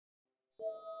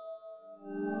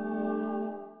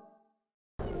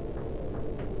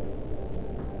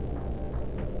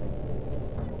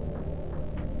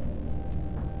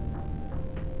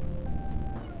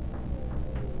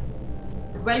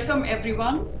welcome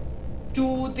everyone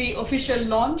to the official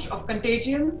launch of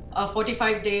Contagion, a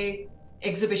 45-day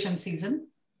exhibition season.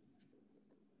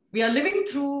 We are living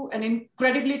through an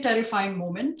incredibly terrifying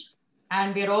moment,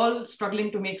 and we are all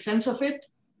struggling to make sense of it.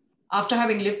 After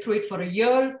having lived through it for a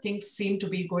year, things seem to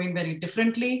be going very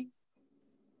differently.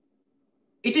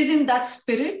 It is in that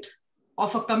spirit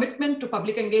of a commitment to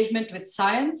public engagement with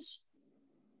science,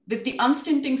 with the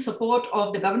unstinting support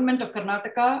of the government of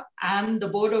Karnataka and the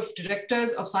board of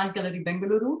directors of Science Gallery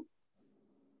Bengaluru,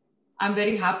 I'm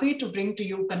very happy to bring to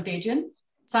you Contagion.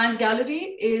 Science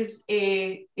Gallery is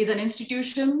an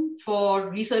institution for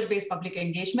research-based public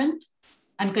engagement,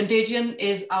 and Contagion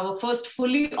is our first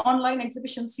fully online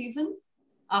exhibition season.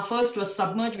 Our first was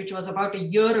Submerge, which was about a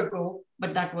year ago,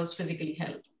 but that was physically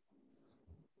held.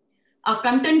 Our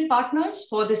content partners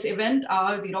for this event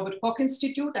are the Robert Koch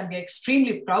Institute, and we're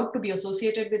extremely proud to be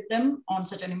associated with them on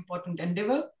such an important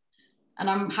endeavor. And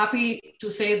I'm happy to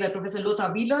say that Professor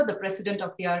Lothar Wheeler, the president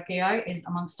of the RKI, is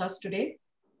amongst us today.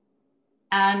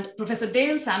 And Professor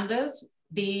Dale Sanders,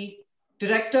 the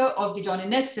director of the John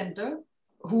Innes Center,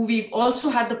 who we've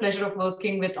also had the pleasure of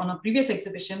working with on a previous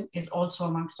exhibition, is also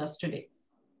amongst us today.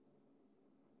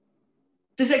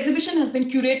 This exhibition has been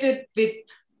curated with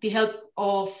the help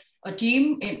of a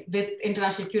team with the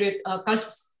international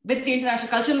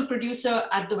cultural producer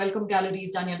at the Welcome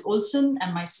Galleries, Daniel Olson,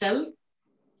 and myself,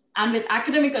 and with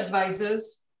academic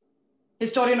advisors,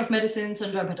 historian of medicine,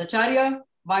 Sanjay Bhattacharya,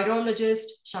 virologist,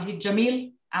 Shahid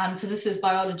Jamil, and physicist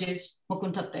biologist,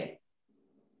 Mukund Thatte.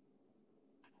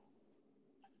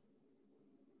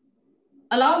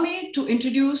 Allow me to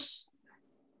introduce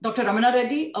Dr. Ramana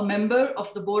Reddy, a member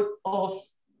of the board of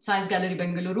Science Gallery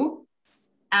Bengaluru,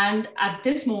 and at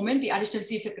this moment, the Additional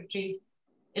Chief Secretary,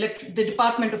 the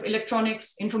Department of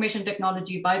Electronics, Information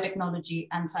Technology, Biotechnology,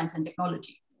 and Science and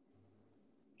Technology.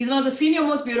 He's one of the senior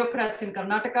most bureaucrats in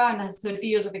Karnataka and has 30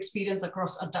 years of experience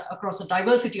across a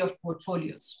diversity of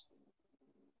portfolios.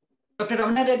 Dr.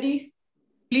 Ramana Reddy,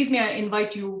 please may I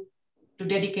invite you to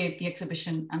dedicate the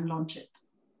exhibition and launch it.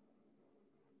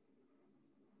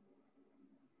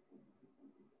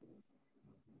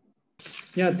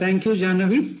 Yeah, thank you,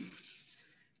 Jahnavi.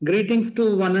 Greetings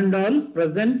to one and all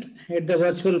present at the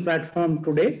virtual platform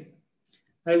today.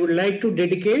 I would like to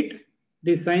dedicate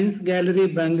the Science Gallery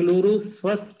Bengaluru's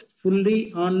first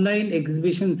fully online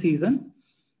exhibition season,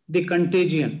 The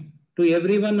Contagion, to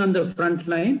everyone on the front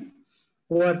line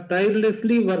who are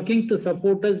tirelessly working to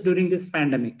support us during this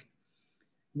pandemic.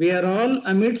 We are all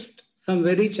amidst some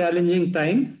very challenging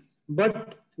times,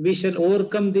 but we shall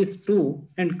overcome this too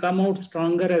and come out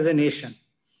stronger as a nation.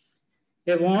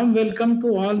 A warm welcome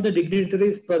to all the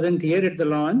dignitaries present here at the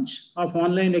launch of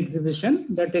online exhibition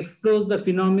that explores the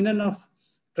phenomenon of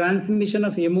transmission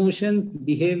of emotions,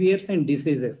 behaviors, and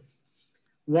diseases.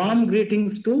 Warm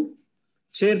greetings to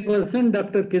Chairperson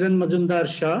Dr. Kiran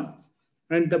Mazumdar-Shaw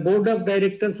and the Board of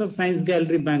Directors of Science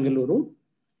Gallery Bengaluru,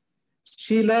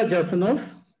 Sheila Jasanoff,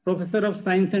 Professor of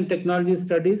Science and Technology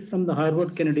Studies from the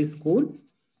Harvard Kennedy School,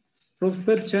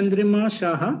 Professor Chandrima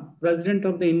Shaha, President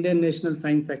of the Indian National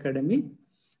Science Academy,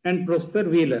 and Professor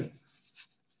Wheeler.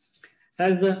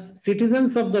 As the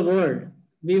citizens of the world,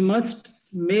 we must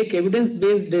make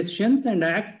evidence-based decisions and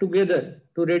act together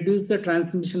to reduce the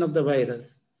transmission of the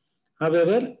virus.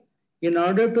 However, in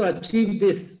order to achieve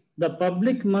this, the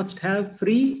public must have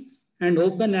free and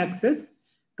open access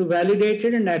to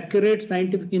validated and accurate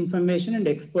scientific information and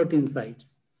expert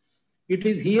insights. It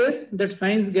is here that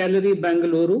Science Gallery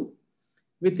Bengaluru,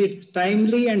 with its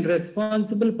timely and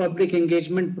responsible public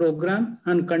engagement program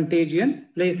on Contagion,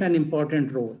 plays an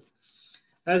important role.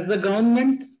 As the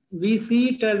government, we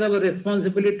see it as our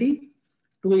responsibility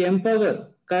to empower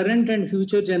current and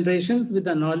future generations with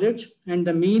the knowledge and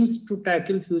the means to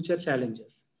tackle future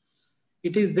challenges.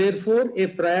 It is therefore a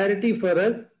priority for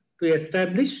us to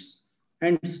establish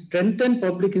and strengthen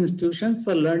public institutions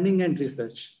for learning and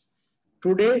research.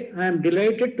 Today, I am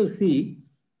delighted to see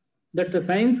that the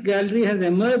Science Gallery has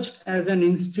emerged as an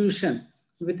institution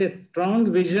with a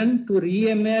strong vision to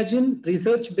reimagine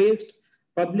research-based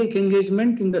public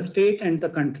engagement in the state and the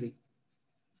country.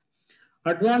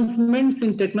 Advancements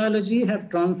in technology have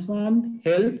transformed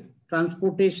health,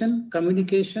 transportation,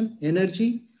 communication,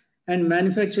 energy, and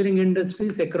manufacturing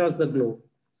industries across the globe.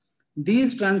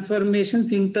 These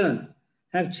transformations in turn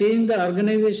have changed the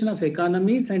organization of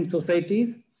economies and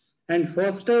societies and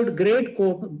fostered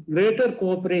greater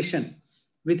cooperation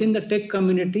within the tech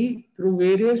community through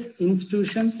various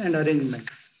institutions and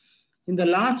arrangements. In the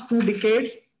last 2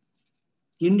 decades,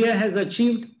 India has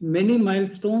achieved many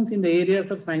milestones in the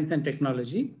areas of science and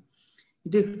technology.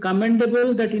 It is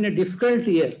commendable that in a difficult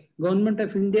year, Government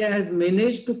of India has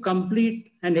managed to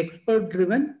complete an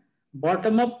expert-driven,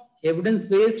 bottom-up,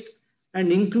 evidence-based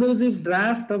and inclusive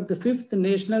draft of the 5th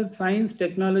National Science,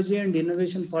 Technology and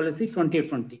Innovation Policy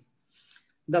 2020.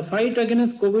 The fight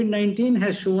against COVID-19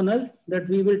 has shown us that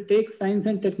we will take science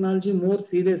and technology more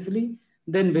seriously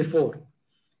than before.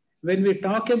 When we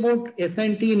talk about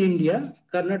S&T in India,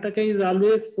 Karnataka is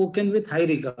always spoken with high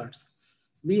regards.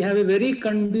 We have a very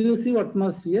conducive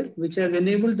atmosphere which has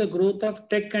enabled the growth of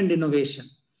tech and innovation.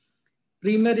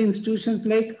 Premier institutions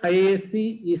like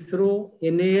IISc, ISRO,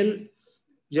 NAL,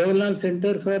 Jawaharlal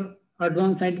Center for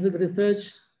Advanced Scientific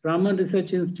Research, Ramana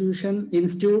Research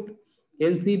Institute,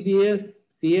 NCBS,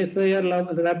 CSIR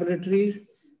laboratories,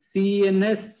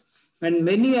 CENS, and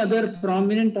many other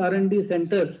prominent R&D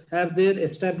centers have their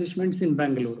establishments in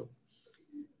Bengaluru.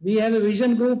 We have a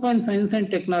vision group on science and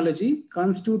technology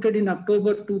constituted in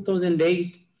October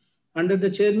 2008 under the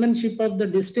chairmanship of the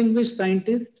distinguished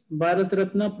scientist Bharat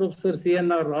Ratna Professor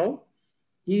C.N.R. Rao.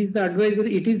 It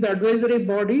is the advisory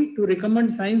body to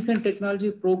recommend science and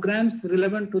technology programs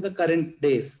relevant to the current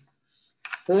days.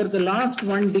 Over the last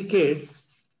 1 decade,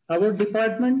 our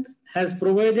department has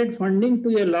provided funding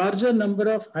to a larger number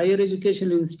of higher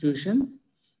education institutions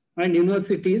and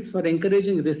universities for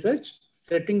encouraging research,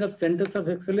 setting up centers of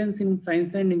excellence in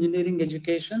science and engineering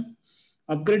education,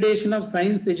 upgradation of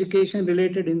science education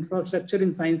related infrastructure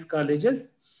in science colleges,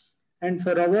 and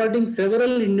for awarding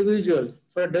several individuals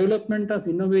for development of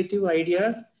innovative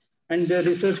ideas and their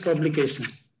research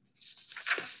publications.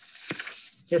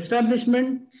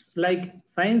 Establishments like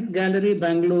Science Gallery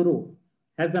Bengaluru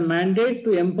has a mandate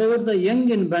to empower the young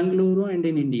in Bengaluru and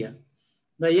in India.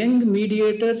 The young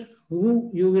mediators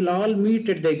who you will all meet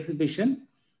at the exhibition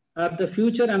are the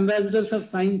future ambassadors of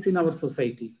science in our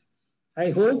society.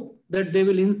 I hope that they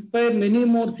will inspire many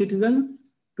more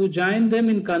citizens to join them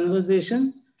in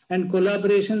conversations and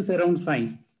collaborations around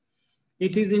science.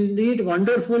 It is indeed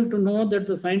wonderful to know that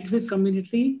the scientific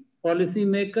community,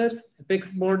 policymakers,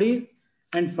 apex bodies,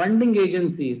 and funding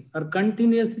agencies are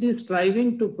continuously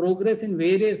striving to progress in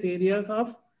various areas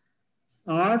of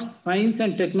arts, science,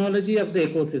 and technology of the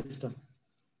ecosystem.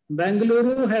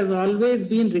 Bengaluru has always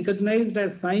been recognized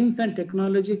as science and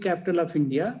technology capital of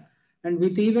India, and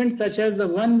with events such as the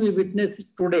one we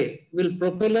witnessed today will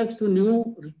propel us to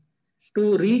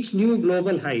reach new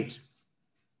global heights.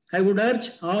 I would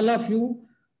urge all of you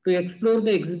to explore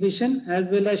the exhibition as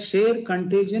well as share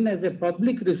Contagion as a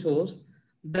public resource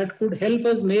that could help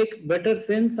us make better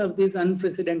sense of these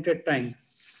unprecedented times.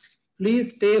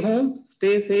 Please stay home,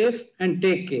 stay safe, and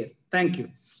take care. Thank you.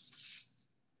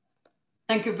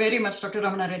 Thank you very much, Dr.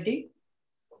 Ramana Reddy,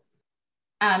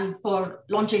 and for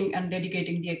launching and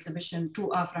dedicating the exhibition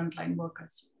to our frontline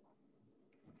workers.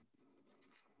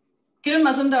 Kiran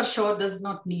Mazumdar-Shaw does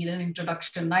not need an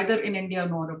introduction, neither in India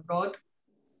nor abroad.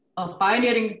 A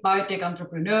pioneering biotech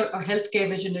entrepreneur, a healthcare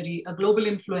visionary, a global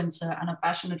influencer, and a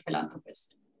passionate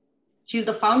philanthropist. She's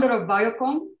the founder of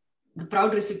Biocon, the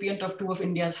proud recipient of 2 of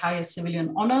India's highest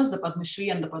civilian honors, the Padma Shri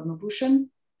and the Padma Bhushan.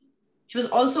 She was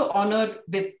also honored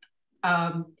with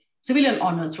civilian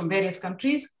honors from various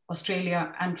countries,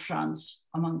 Australia and France,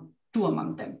 two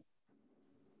among them.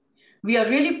 We are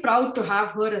really proud to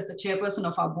have her as the chairperson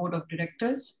of our board of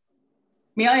directors.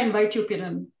 May I invite you,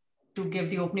 Kiran, to give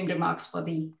the opening remarks for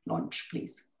the launch,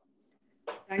 please.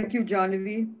 Thank you,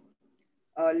 Jahnavi.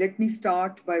 Let me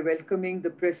start by welcoming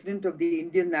the President of the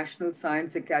Indian National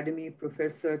Science Academy,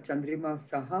 Professor Chandrima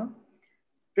Saha,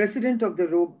 President of the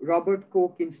Robert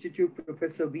Koch Institute,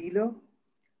 Professor Wheeler,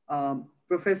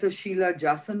 Professor Sheila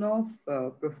Jasanoff,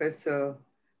 Professor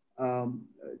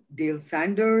Dale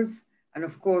Sanders, and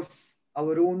of course,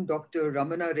 our own Dr.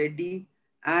 Ramana Reddy,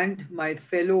 and my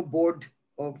fellow board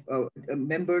of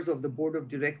members of the board of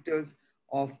directors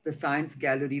of the Science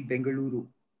Gallery Bengaluru.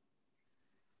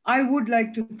 I would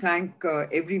like to thank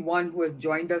everyone who has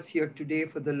joined us here today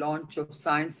for the launch of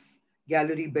Science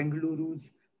Gallery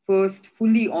Bengaluru's first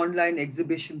fully online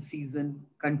exhibition season,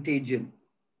 Contagion.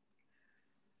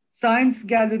 Science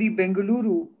Gallery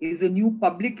Bengaluru is a new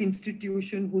public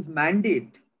institution whose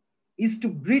mandate is to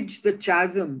bridge the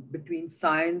chasm between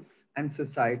science and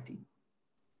society.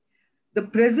 The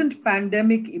present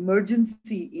pandemic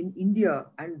emergency in India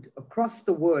and across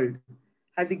the world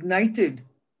has ignited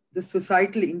the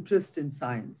societal interest in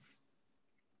science.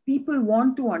 People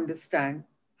want to understand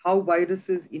how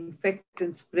viruses infect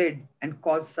and spread and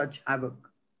cause such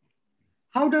havoc.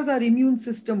 How does our immune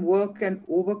system work and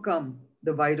overcome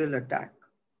the viral attack?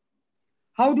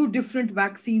 How do different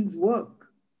vaccines work,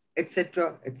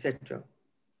 etc., etc.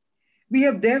 We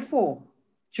have therefore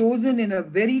chosen in a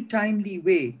very timely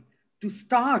way to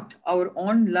start our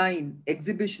online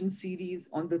exhibition series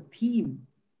on the theme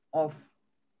of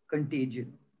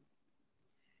contagion.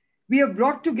 We have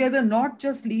brought together not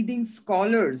just leading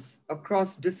scholars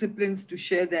across disciplines to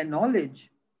share their knowledge,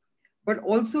 but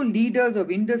also leaders of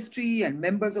industry and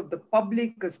members of the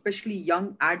public, especially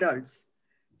young adults,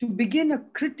 to begin a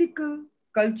critical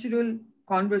cultural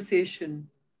conversation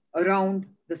around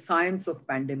the science of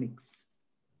pandemics.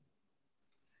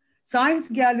 Science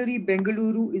Gallery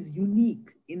Bengaluru is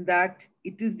unique in that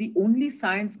it is the only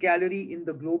science gallery in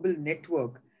the global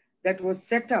network that was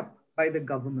set up by the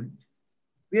government.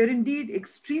 We are indeed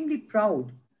extremely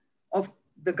proud of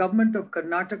the government of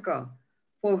Karnataka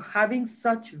for having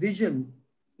such vision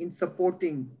in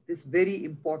supporting this very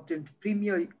important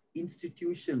premier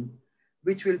institution,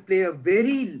 which will play a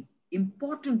very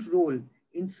important role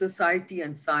in society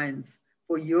and science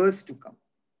for years to come.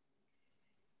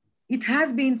 It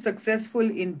has been successful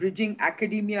in bridging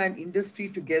academia and industry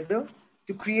together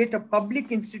to create a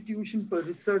public institution for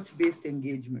research-based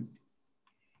engagement.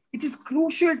 It is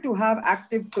crucial to have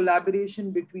active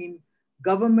collaboration between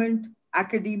government,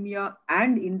 academia,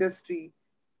 and industry,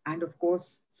 and of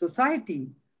course, society,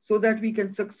 so that we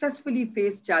can successfully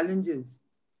face challenges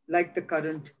like the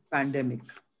current pandemic.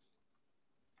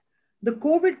 The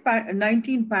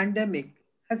COVID-19 pandemic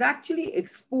has actually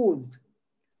exposed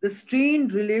the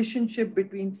strained relationship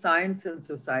between science and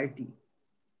society.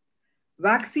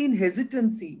 Vaccine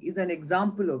hesitancy is an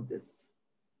example of this.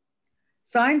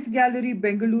 Science Gallery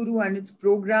Bengaluru and its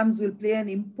programs will play an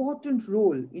important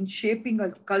role in shaping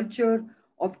a culture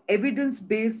of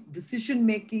evidence-based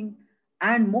decision-making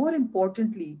and, more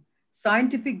importantly,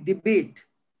 scientific debate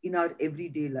in our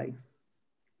everyday life.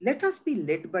 Let us be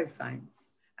led by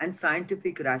science and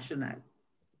scientific rationale,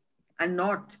 and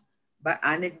not by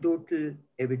anecdotal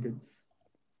evidence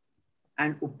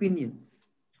and opinions.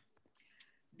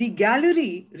 The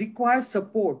gallery requires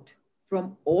support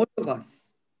from all of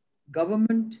us: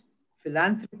 government,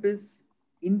 philanthropists,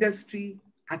 industry,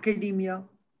 academia,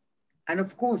 and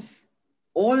of course,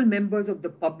 all members of the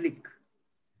public,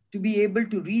 to be able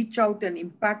to reach out and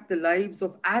impact the lives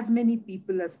of as many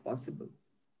people as possible.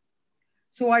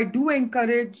 So I do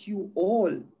encourage you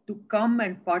all to come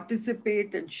and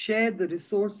participate and share the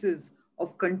resources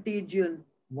of Contagion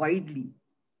widely.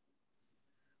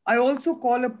 I also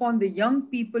call upon the young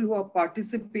people who are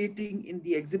participating in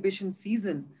the exhibition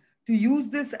season to use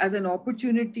this as an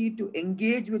opportunity to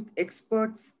engage with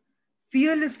experts,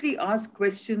 fearlessly ask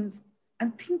questions,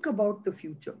 and think about the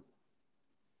future.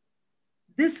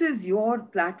 This is your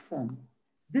platform.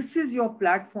 This is your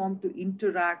platform to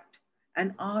interact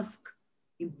and ask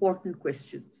important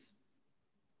questions.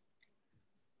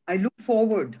 I look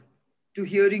forward to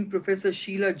hearing Professor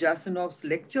Sheila Jasanoff's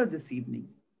lecture this evening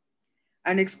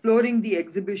and exploring the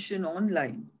exhibition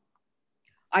online.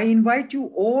 I invite you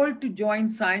all to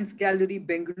join Science Gallery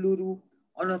Bengaluru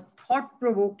on a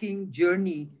thought-provoking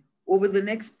journey over the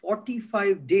next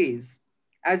 45 days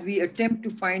as we attempt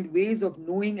to find ways of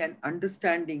knowing and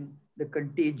understanding the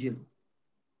contagion.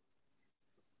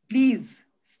 Please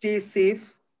stay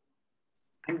safe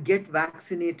and get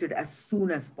vaccinated as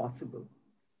soon as possible.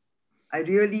 I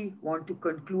really want to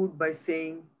conclude by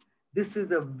saying this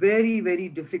is a very, very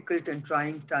difficult and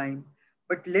trying time,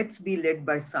 but let's be led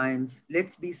by science.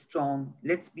 Let's be strong.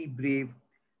 Let's be brave.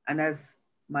 And as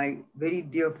my very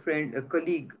dear friend, a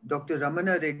colleague, Dr.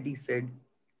 Ramana Reddy said,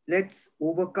 let's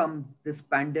overcome this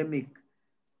pandemic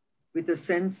with a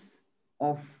sense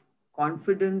of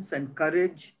confidence and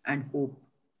courage and hope.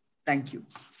 Thank you.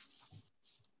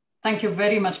 Thank you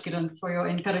very much, Kiran, for your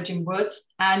encouraging words,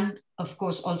 and of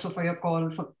course, also for your call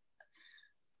for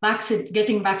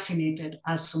getting vaccinated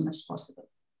as soon as possible.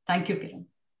 Thank you, Kiran.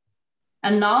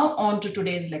 And now on to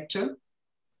today's lecture.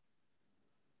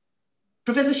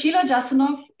 Professor Sheila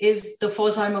Jasanoff is the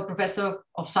Pforzheimer Professor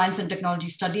of Science and Technology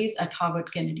Studies at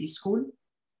Harvard Kennedy School.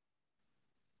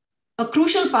 A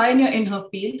crucial pioneer in her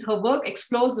field, her work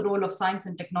explores the role of science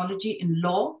and technology in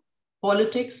law,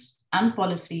 politics, and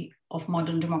policy of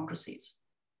modern democracies.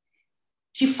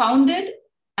 She founded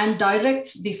and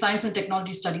directs the Science and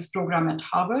Technology Studies program at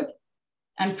Harvard,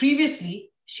 and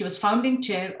previously she was founding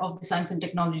chair of the Science and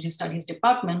Technology Studies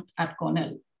department at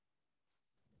Cornell.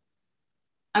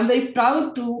 I'm very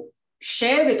proud to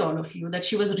share with all of you that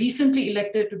she was recently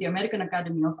elected to the American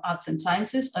Academy of Arts and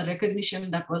Sciences, a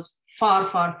recognition that was far,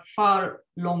 far, far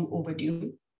long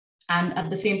overdue, and at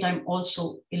the same time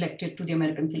also elected to the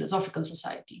American Philosophical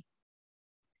Society.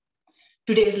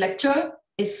 Today's lecture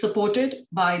is supported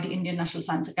by the Indian National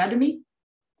Science Academy.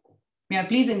 May I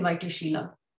please invite you,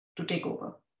 Sheila, to take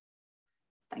over.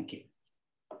 Thank you.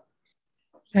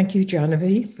 Thank you,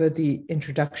 Janavi, for the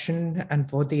introduction and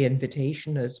for the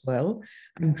invitation as well.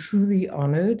 I'm truly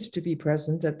honored to be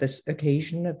present at this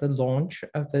occasion at the launch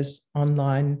of this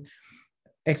online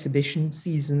exhibition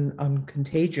season on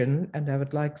Contagion. And I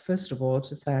would like, first of all,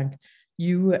 to thank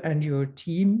you and your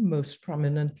team, most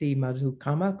prominently Madhu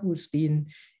Kamak, who's been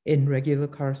in regular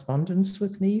correspondence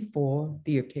with me for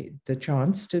the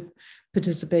chance to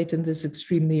participate in this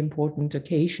extremely important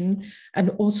occasion, and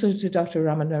also to Dr.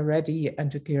 Ramana Reddy and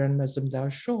to Kiran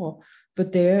Mazumdar-Shaw for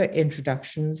their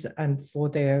introductions and for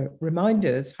their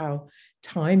reminders how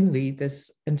timely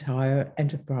this entire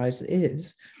enterprise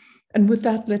is. And with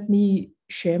that, let me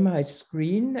share my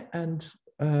screen and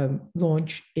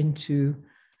launch into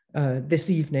this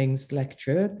evening's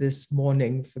lecture, this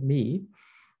morning for me.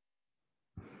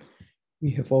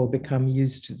 We have all become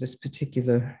used to this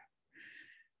particular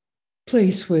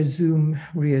place where Zoom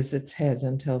rears its head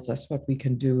and tells us what we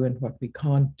can do and what we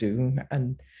can't do.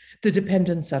 And the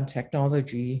dependence on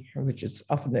technology, which is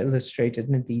often illustrated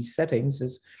in these settings,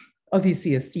 is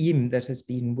obviously a theme that has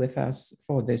been with us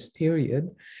for this period.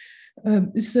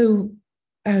 So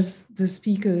as the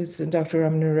speakers, Dr.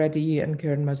 Ramana Reddy and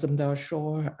Kiran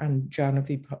Mazumdar-Shaw and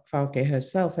Janavi Falke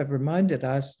herself have reminded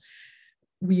us,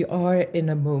 we are in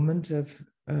a moment of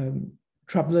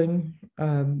troubling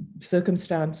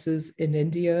circumstances in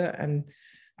India. And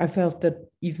I felt that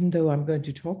even though I'm going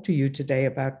to talk to you today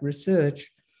about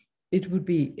research, it would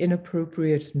be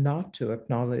inappropriate not to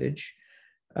acknowledge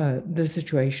the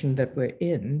situation that we're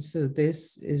in. So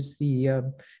this is the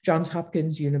Johns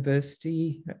Hopkins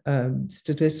University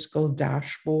statistical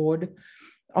dashboard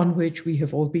on which we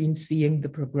have all been seeing the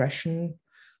progression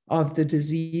of the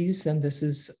disease. And this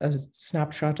is a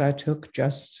snapshot I took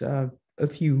just a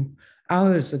few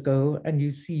hours ago. And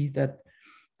you see that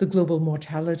the global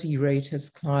mortality rate has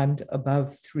climbed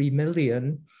above 3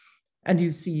 million. And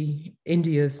you see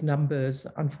India's numbers,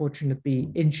 unfortunately,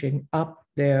 inching up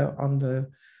there on the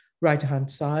right-hand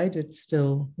side. It's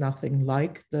still nothing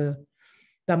like the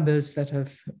numbers that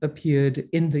have appeared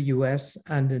in the US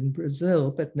and in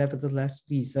Brazil, but nevertheless,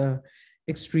 these are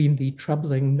extremely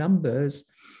troubling numbers.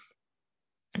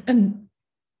 And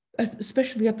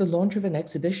especially at the launch of an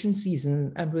exhibition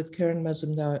season and with Kiran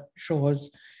Mazumdar-Shaw's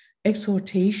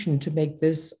exhortation to make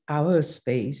this our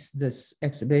space, this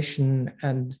exhibition,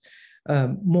 and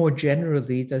more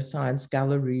generally, the Science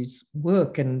Gallery's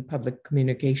work in public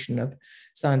communication of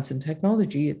science and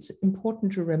technology, it's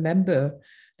important to remember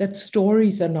that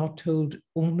stories are not told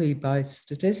only by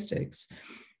statistics.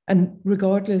 And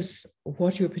regardless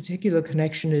what your particular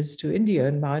connection is to India,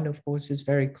 and mine, of course, is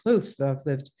very close, though I've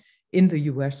lived in the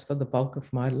US for the bulk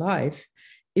of my life,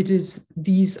 it is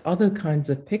these other kinds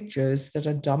of pictures that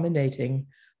are dominating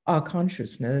our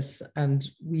consciousness, and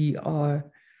we are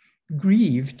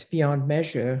grieved beyond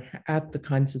measure at the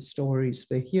kinds of stories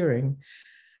we're hearing.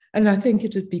 And I think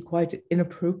it would be quite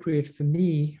inappropriate for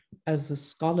me as a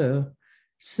scholar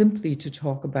simply to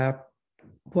talk about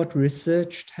what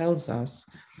research tells us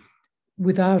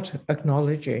without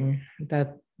acknowledging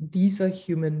that these are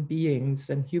human beings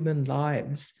and human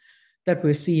lives that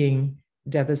we're seeing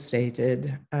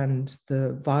devastated, and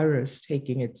the virus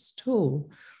taking its toll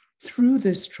through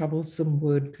this troublesome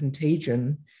word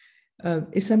contagion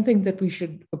is something that we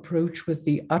should approach with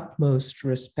the utmost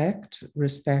respect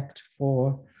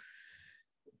for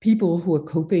people who are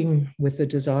coping with the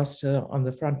disaster on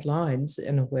the front lines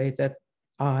in a way that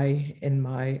I, in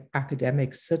my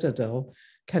academic citadel,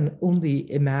 can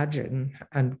only imagine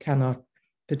and cannot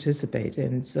participate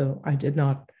in. So I did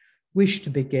not wish to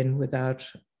begin without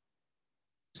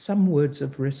some words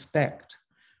of respect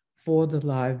for the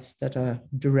lives that are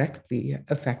directly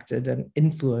affected and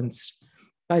influenced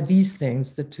by these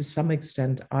things that to some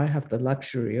extent I have the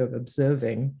luxury of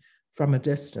observing from a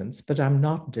distance, but I'm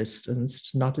not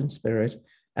distanced, not in spirit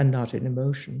and not in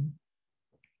emotion.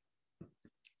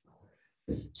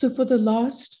 So for the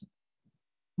last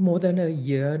more than a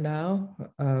year now,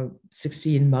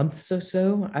 16 months or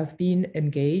so, I've been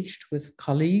engaged with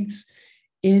colleagues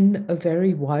in a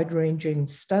very wide-ranging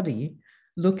study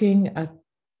looking at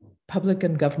public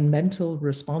and governmental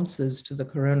responses to the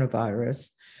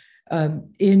coronavirus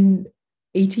in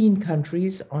 18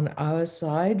 countries on our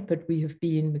side, but we have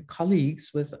been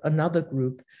colleagues with another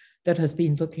group that has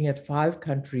been looking at 5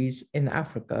 countries in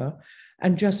Africa.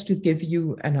 And just to give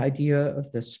you an idea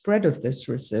of the spread of this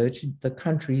research, the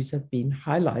countries have been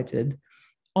highlighted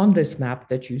on this map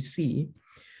that you see.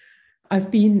 I've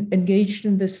been engaged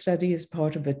in this study as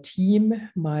part of a team.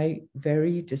 My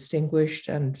very distinguished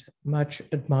and much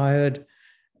admired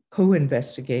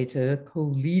co-investigator,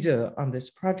 co-leader on this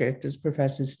project is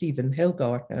Professor Stephen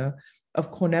Hillgartner,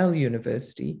 of Cornell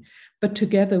University, but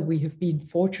together we have been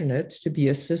fortunate to be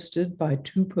assisted by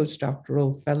two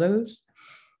postdoctoral fellows,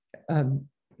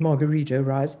 Margarita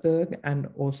Reisberg and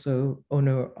also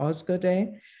Onur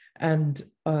Ozgade, and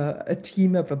a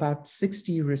team of about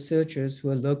 60 researchers who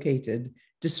are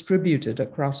distributed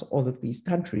across all of these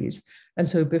countries. And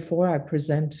so before I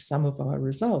present some of our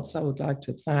results, I would like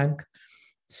to thank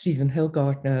Stephen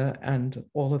Hillgartner and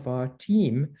all of our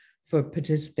team for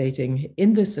participating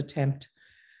in this attempt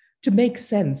to make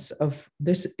sense of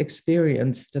this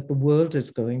experience that the world is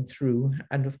going through,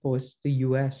 and of course, the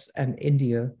US and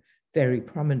India very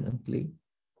prominently.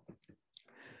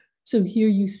 So here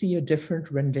you see a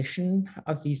different rendition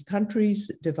of these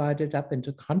countries divided up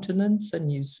into continents,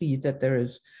 and you see that there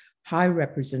is high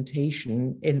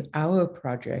representation in our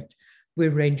project.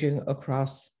 We're ranging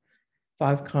across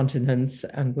 5 continents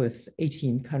and with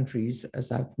 18 countries,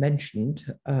 as I've mentioned,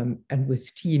 and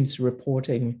with teams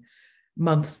reporting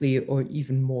monthly or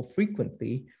even more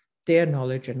frequently their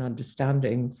knowledge and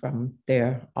understanding from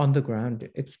their on-the-ground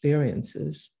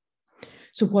experiences.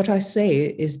 So what I say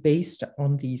is based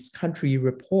on these country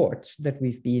reports that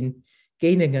we've been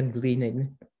gaining and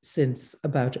gleaning since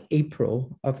about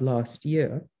April of last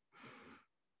year.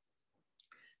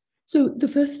 So the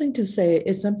first thing to say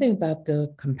is something about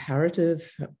the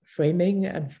comparative framing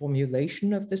and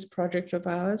formulation of this project of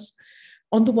ours.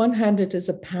 On the one hand, it is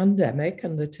a pandemic,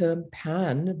 and the term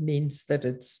pan means that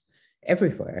it's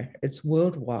everywhere, it's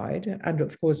worldwide. And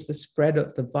of course, the spread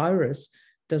of the virus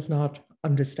does not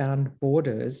understand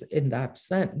borders in that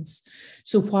sense.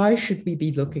 So why should we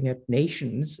be looking at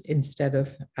nations instead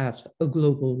of at a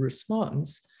global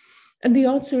response? And the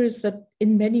answer is that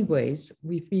in many ways,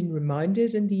 we've been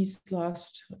reminded in these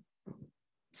last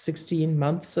 16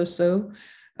 months or so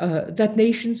that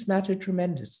nations matter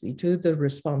tremendously to the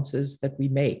responses that we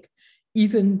make,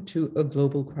 even to a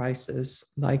global crisis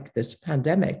like this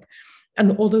pandemic.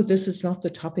 And although this is not the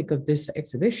topic of this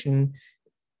exhibition,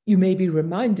 you may be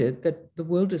reminded that the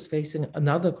world is facing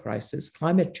another crisis,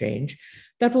 climate change,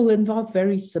 that will involve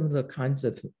very similar kinds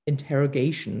of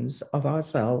interrogations of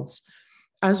ourselves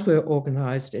as we're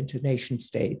organized into nation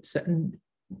states. And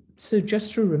so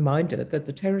just a reminder that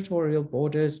the territorial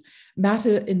borders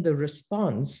matter in the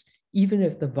response, even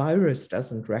if the virus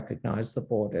doesn't recognize the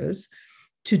borders.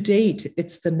 To date,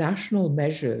 it's the national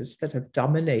measures that have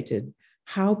dominated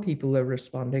how people are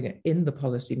responding in the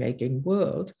policymaking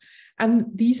world. And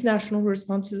these national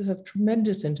responses have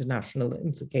tremendous international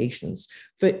implications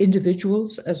for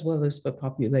individuals as well as for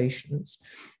populations.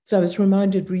 So I was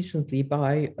reminded recently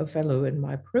by a fellow in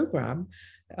my program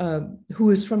who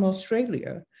is from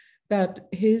Australia that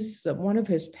one of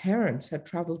his parents had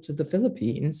traveled to the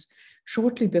Philippines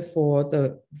shortly before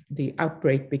the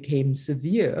outbreak became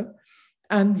severe.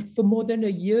 And for more than a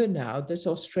year now, this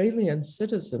Australian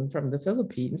citizen from the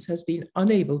Philippines has been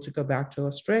unable to go back to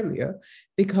Australia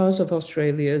because of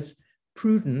Australia's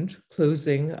prudent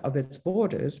closing of its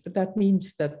borders. But that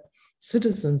means that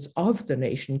citizens of the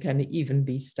nation can even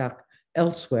be stuck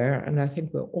elsewhere. And I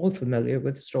think we're all familiar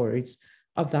with stories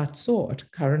of that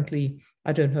sort. Currently,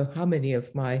 I don't know how many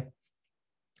of my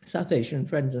South Asian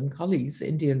friends and colleagues,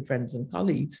 Indian friends and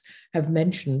colleagues, have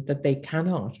mentioned that they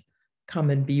cannot come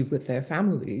and be with their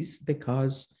families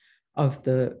because of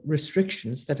the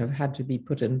restrictions that have had to be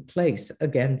put in place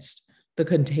against the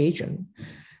contagion.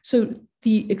 So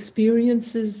the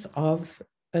experiences of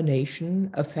a nation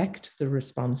affect the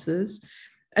responses.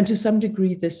 And to some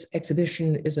degree, this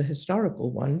exhibition is a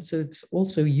historical one. So it's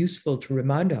also useful to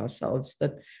remind ourselves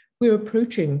that we're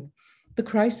approaching the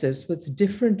crisis with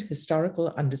different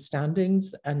historical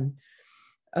understandings and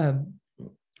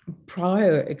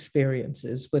prior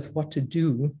experiences with what to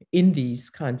do in these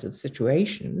kinds of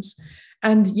situations.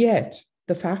 And yet,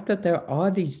 the fact that there are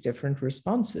these different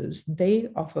responses, they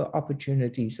offer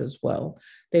opportunities as well.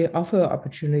 They offer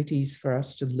opportunities for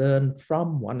us to learn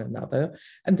from one another.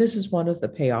 And this is one of the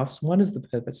payoffs, one of the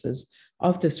purposes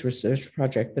of this research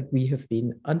project that we have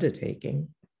been undertaking.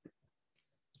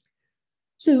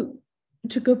 So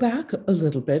to go back a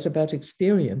little bit about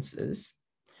experiences,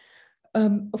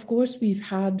 of course, we've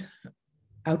had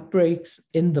outbreaks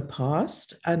in the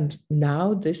past, and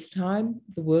now this time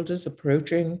the world is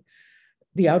approaching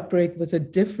the outbreak with a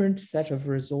different set of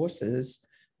resources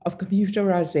of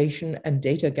computerization and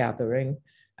data gathering.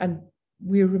 And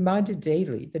we're reminded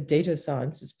daily that data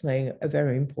science is playing a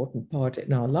very important part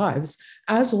in our lives,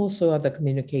 as also are the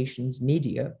communications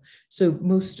media. So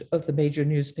most of the major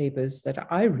newspapers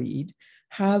that I read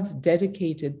have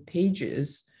dedicated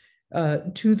pages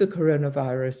to the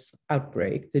coronavirus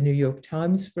outbreak. The New York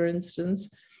Times, for instance,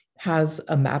 has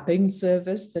a mapping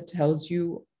service that tells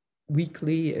you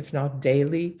weekly, if not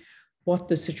daily, what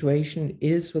the situation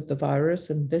is with the virus.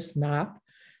 And this map,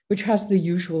 which has the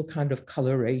usual kind of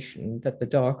coloration that the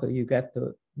darker you get,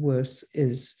 the worse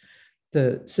is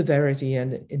the severity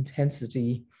and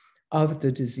intensity of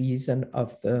the disease and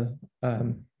of the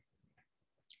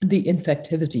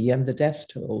infectivity and the death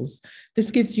tolls.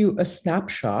 This gives you a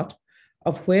snapshot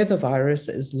of where the virus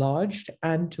is lodged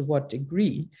and to what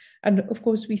degree. And of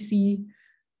course, we see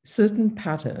certain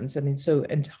patterns. I mean, so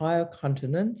entire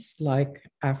continents like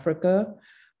Africa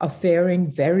are faring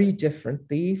very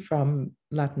differently from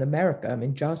Latin America. I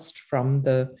mean, just from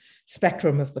the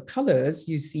spectrum of the colors,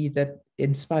 you see that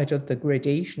in spite of the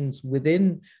gradations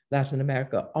within Latin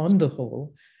America, on the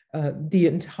whole, the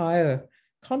entire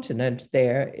continent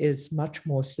there is much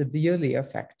more severely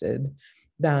affected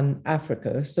than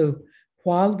Africa. So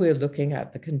while we're looking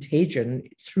at the contagion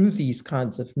through these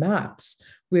kinds of maps,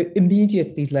 we're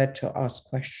immediately led to ask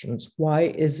questions. Why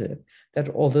is it that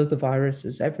although the virus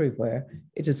is everywhere,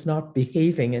 it is not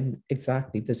behaving in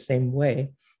exactly the same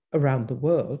way around the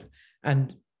world?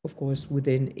 And of course,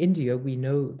 within India, we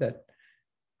know that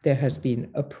there has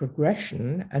been a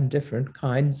progression and different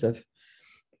kinds of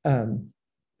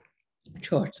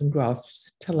charts and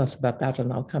graphs tell us about that,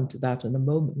 and I'll come to that in a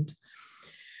moment.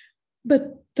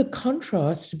 But the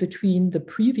contrast between the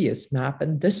previous map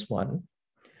and this one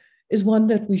is one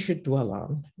that we should dwell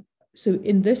on. So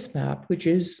in this map, which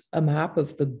is a map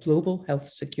of the Global Health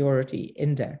Security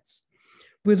Index,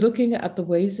 we're looking at the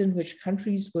ways in which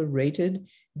countries were rated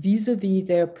vis-a-vis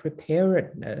their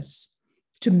preparedness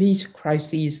to meet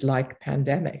crises like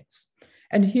pandemics.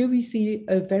 And here we see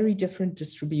a very different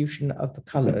distribution of the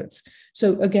colors.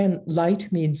 So again,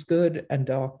 light means good and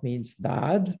dark means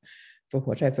bad, for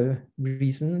whatever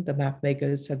reason the map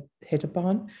makers have hit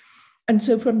upon. And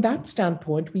so from that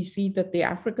standpoint, we see that the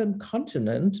African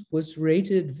continent was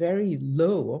rated very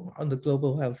low on the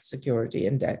Global Health Security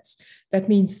Index. That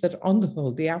means that on the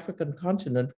whole, the African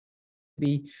continent would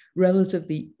be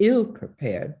relatively ill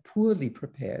prepared, poorly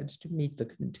prepared to meet the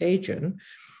contagion,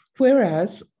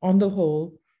 whereas on the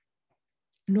whole,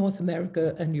 North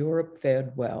America and Europe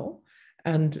fared well.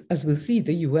 And as we'll see,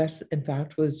 the US, in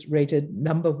fact, was rated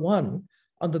 #1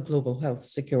 on the Global Health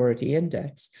Security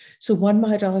Index. So one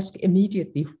might ask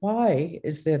immediately, why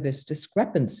is there this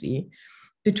discrepancy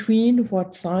between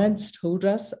what science told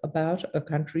us about a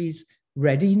country's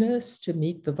readiness to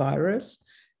meet the virus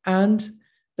and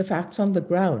the facts on the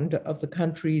ground of the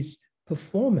country's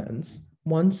performance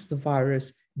once the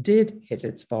virus did hit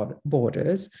its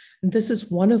borders? And this is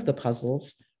one of the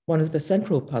puzzles, one of the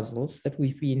central puzzles that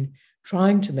we've been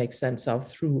trying to make sense of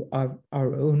through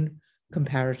our own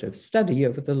comparative study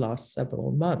over the last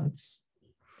several months.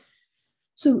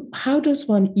 So how does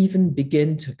one even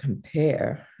begin to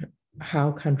compare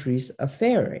how countries are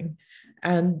faring?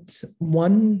 And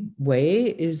one way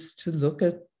is to look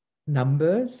at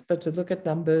numbers, but to look at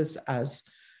numbers as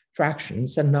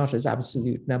fractions and not as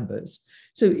absolute numbers.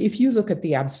 So if you look at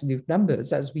the absolute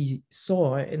numbers, as we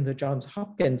saw in the Johns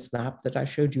Hopkins map that I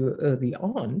showed you early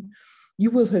on, you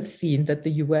will have seen that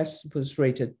the US was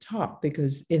rated top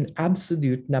because in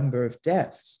absolute number of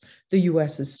deaths, the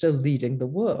US is still leading the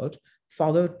world,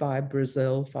 followed by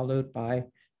Brazil, followed by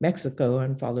Mexico,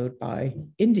 and followed by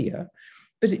India.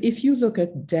 But if you look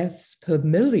at deaths per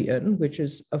million, which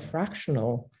is a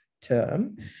fractional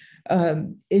term,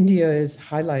 India is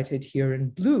highlighted here in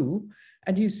blue,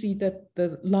 and you see that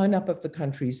the lineup of the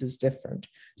countries is different.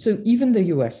 So even the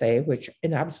USA, which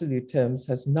in absolute terms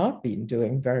has not been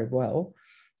doing very well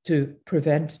to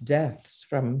prevent deaths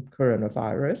from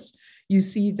coronavirus, you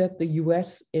see that the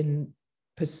US in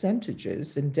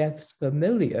percentages in deaths per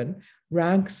million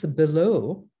ranks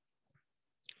below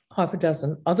half a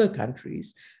dozen other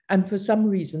countries. And for some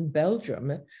reason,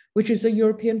 Belgium, which is a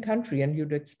European country, and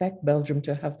you'd expect Belgium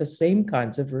to have the same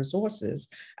kinds of resources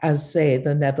as, say,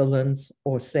 the Netherlands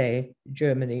or, say,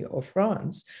 Germany or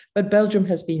France. But Belgium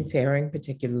has been faring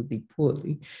particularly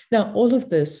poorly. Now, all of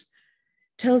this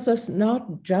tells us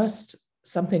not just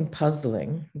something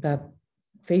puzzling, that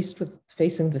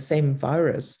facing the same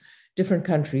virus, different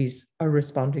countries are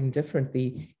responding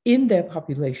differently in their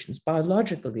populations,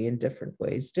 biologically in different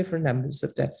ways, different numbers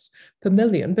of deaths per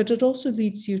million, but it also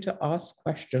leads you to ask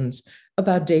questions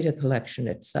about data collection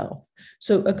itself.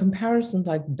 So a comparison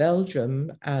like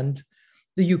Belgium and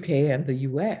the UK and the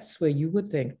US, where you would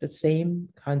think the same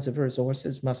kinds of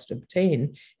resources must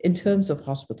obtain in terms of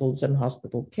hospitals and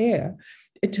hospital care,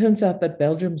 it turns out that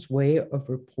Belgium's way of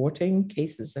reporting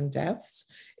cases and deaths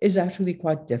is actually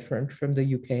quite different from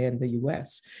the UK and the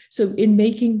US. So in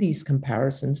making these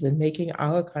comparisons and making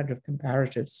our kind of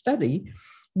comparative study,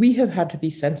 we have had to be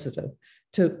sensitive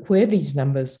to where these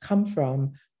numbers come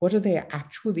from, what are they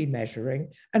actually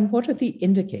measuring, and what are the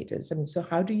indicators? I mean, so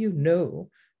how do you know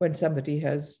when somebody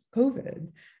has COVID?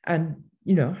 And,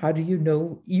 how do you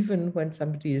know even when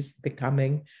somebody is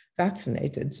becoming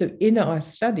vaccinated? So in our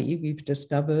study, we've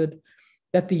discovered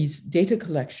that these data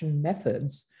collection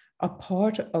methods are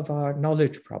part of our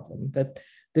knowledge problem, that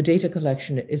the data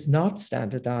collection is not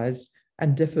standardized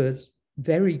and differs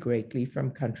very greatly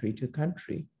from country to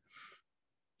country.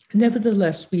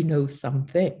 Nevertheless, we know some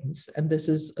things, and this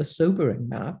is a sobering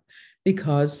map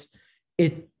because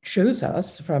it shows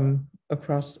us from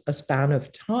across a span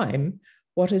of time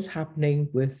what is happening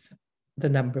with the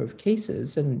number of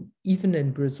cases. And even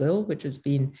in Brazil, which has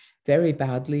been very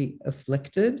badly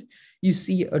afflicted, you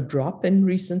see a drop in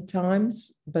recent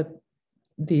times, but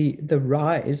the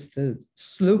rise, the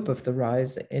slope of the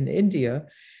rise in India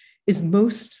is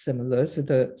most similar to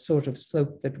the sort of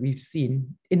slope that we've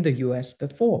seen in the US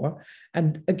before.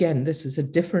 And again, this is a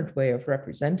different way of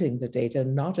representing the data,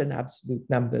 not in absolute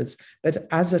numbers, but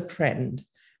as a trend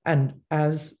and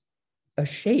as a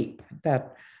shape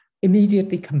that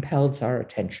immediately compels our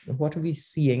attention. What are we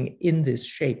seeing in this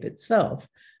shape itself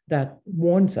that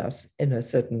warns us in a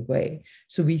certain way?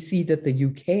 So we see that the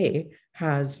UK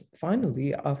has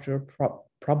finally, after a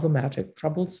problematic,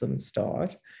 troublesome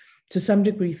start, to some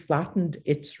degree flattened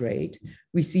its rate.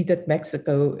 We see that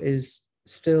Mexico is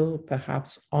still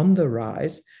perhaps on the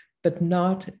rise, but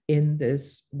not in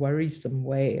this worrisome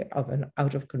way of an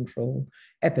out of control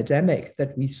epidemic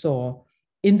that we saw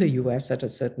in the US at a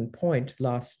certain point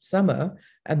last summer,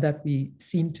 and that we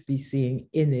seem to be seeing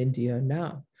in India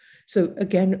now. So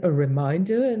again, a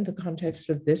reminder in the context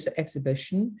of this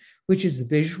exhibition, which is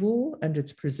visual and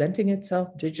it's presenting itself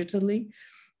digitally,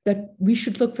 that we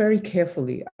should look very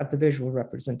carefully at the visual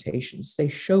representations. They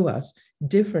show us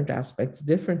different aspects,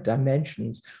 different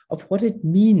dimensions of what it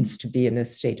means to be in a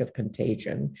state of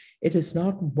contagion. It is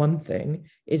not one thing,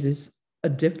 it is a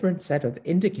different set of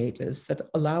indicators that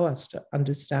allow us to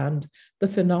understand the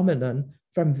phenomenon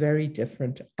from very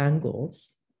different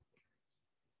angles.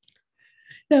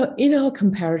 Now, in our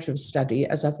comparative study,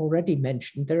 as I've already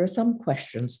mentioned, there are some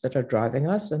questions that are driving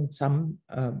us and some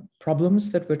problems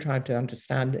that we're trying to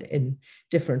understand in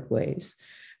different ways.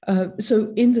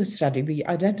 So in the study, we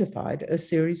identified a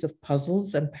series of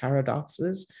puzzles and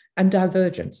paradoxes and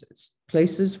divergences,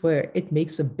 places where it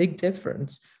makes a big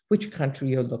difference which country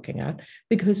you're looking at,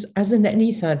 because as in any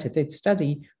scientific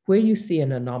study, where you see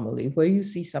an anomaly, where you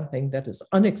see something that is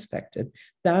unexpected,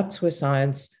 that's where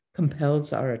science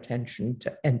compels our attention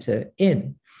to enter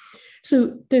in.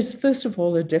 So there's first of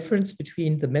all a difference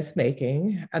between the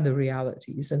myth-making and the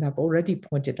realities. And I've already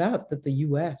pointed out that the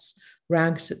US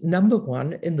ranked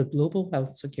 #1 in the Global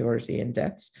Health Security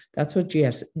Index. That's what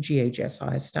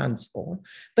GHSI stands for.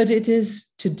 But it is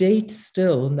to date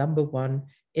still #1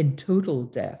 in total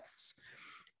deaths.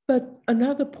 But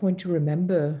another point to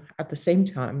remember at the same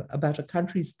time about a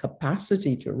country's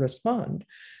capacity to respond,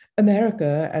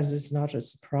 America, as is not a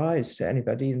surprise to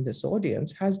anybody in this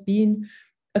audience, has been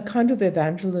a kind of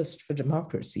evangelist for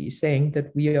democracy, saying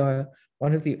that we are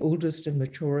one of the oldest and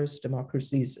maturest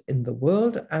democracies in the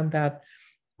world and that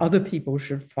other people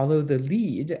should follow the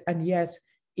lead. And yet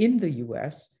in the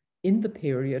US, in the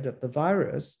period of the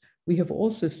virus, we have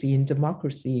also seen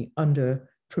democracy under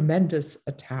tremendous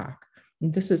attack.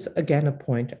 And this is, again, a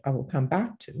point I will come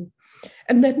back to.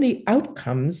 And then the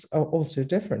outcomes are also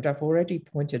different. I've already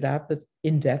pointed out that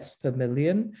in deaths per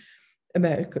million,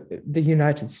 the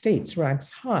United States ranks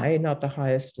high, not the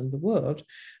highest in the world.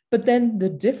 But then the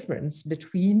difference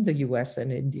between the US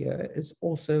and India is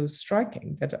also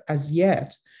striking, that as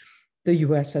yet, the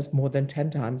US has more than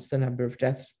 10 times the number of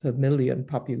deaths per million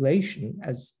population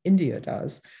as India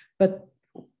does. But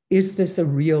is this a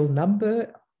real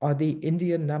number? Are the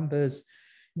Indian numbers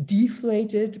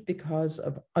deflated because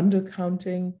of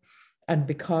undercounting and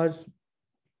because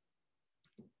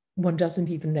one doesn't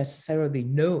even necessarily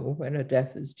know when a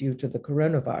death is due to the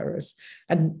coronavirus?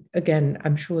 And again,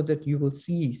 I'm sure that you will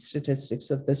see statistics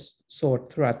of this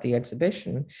sort throughout the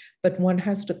exhibition, but one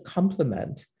has to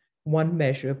complement one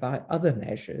measure by other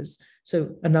measures.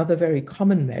 So another very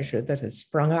common measure that has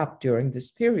sprung up during this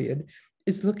period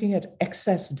is looking at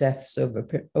excess deaths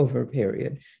over a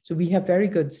period. So we have very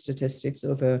good statistics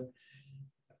over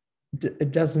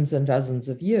dozens and dozens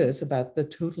of years about the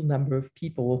total number of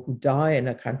people who die in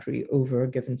a country over a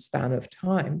given span of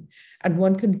time. And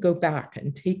one can go back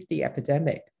and take the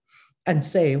epidemic and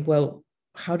say, well,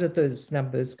 how do those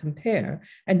numbers compare?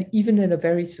 And even in a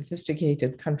very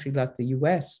sophisticated country like the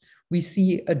US, we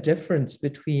see a difference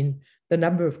between the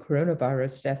number of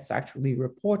coronavirus deaths actually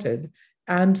reported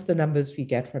and the numbers we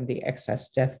get from the excess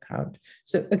death count.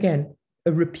 So again,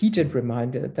 a repeated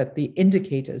reminder that the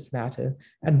indicators matter,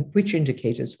 and which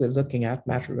indicators we're looking at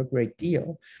matter a great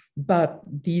deal. But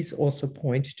these also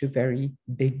point to very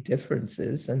big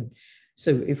differences. And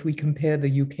so if we compare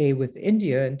the UK with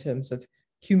India in terms of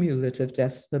cumulative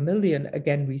deaths per million,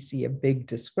 again, we see a big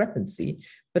discrepancy.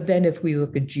 But then if we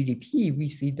look at GDP, we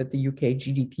see that the UK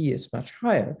GDP is much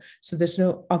higher. So there's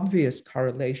no obvious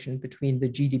correlation between the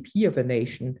GDP of a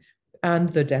nation and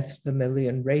the deaths per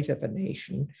million rate of a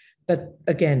nation. But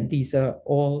again, these are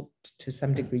all to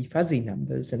some degree fuzzy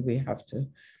numbers, and we have to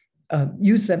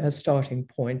use them as starting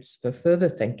points for further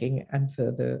thinking and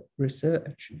further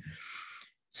research.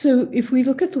 So if we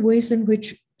look at the ways in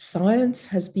which science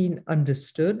has been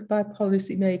understood by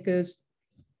policymakers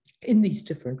in these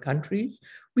different countries,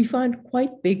 we find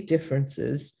quite big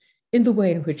differences in the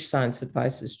way in which science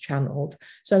advice is channeled.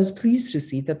 So I was pleased to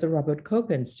see that the Robert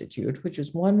Koch Institute, which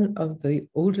is one of the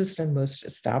oldest and most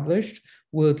established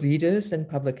world leaders in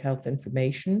public health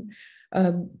information,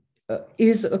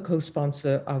 is a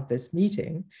co-sponsor of this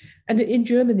meeting. And in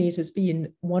Germany, it has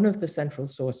been one of the central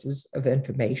sources of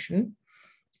information.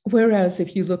 Whereas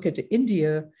if you look at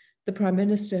India, the Prime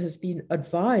Minister has been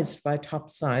advised by top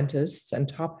scientists and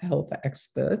top health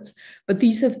experts, but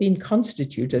these have been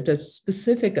constituted as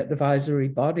specific advisory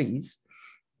bodies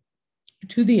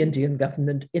to the Indian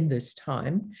government in this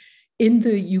time. In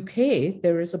the UK,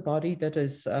 there is a body that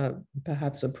is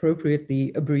perhaps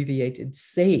appropriately abbreviated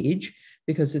SAGE,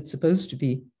 because it's supposed to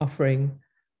be offering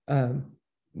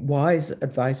wise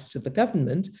advice to the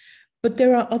government. But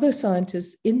there are other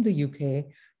scientists in the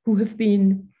UK who have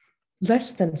been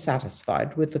less than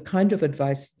satisfied with the kind of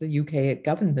advice the UK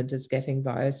government is getting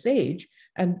via SAGE.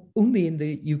 And only in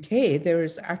the UK, there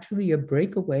is actually a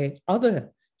breakaway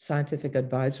other scientific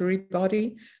advisory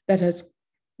body that has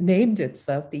named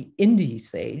itself the Indie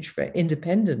SAGE for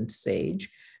Independent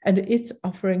SAGE, and it's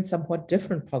offering somewhat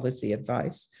different policy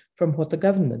advice from what the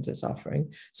government is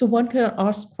offering. So one can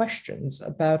ask questions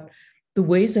about the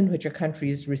ways in which a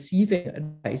country is receiving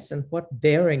advice and what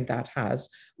bearing that has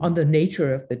on the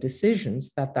nature of the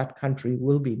decisions that that country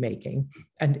will be making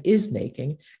and is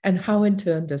making, and how in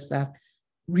turn does that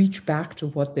reach back to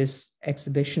what this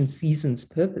exhibition season's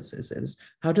purposes is.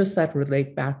 How does that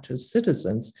relate back to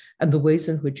citizens and the ways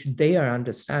in which they are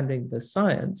understanding the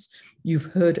science?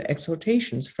 You've heard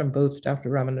exhortations from both Dr.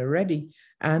 Ramana Reddy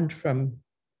and from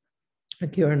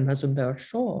Kiran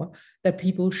Mazumdar-Shaw that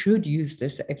people should use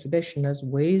this exhibition as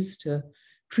ways to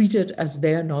treat it as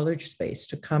their knowledge space,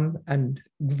 to come and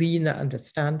glean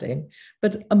understanding.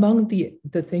 But among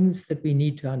the things that we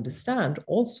need to understand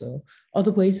also are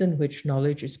the ways in which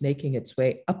knowledge is making its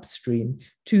way upstream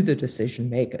to the decision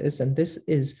makers. And this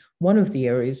is one of the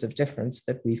areas of difference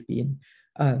that we've been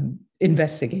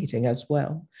investigating as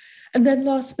well. And then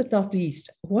last but not least,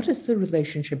 what is the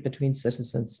relationship between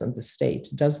citizens and the state?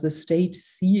 Does the state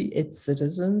see its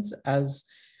citizens as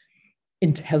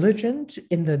intelligent?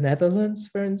 In the Netherlands,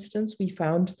 for instance, we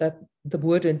found that the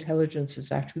word intelligence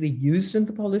is actually used in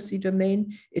the policy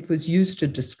domain. It was used to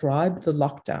describe the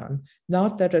lockdown,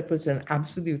 not that it was an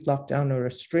absolute lockdown or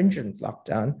a stringent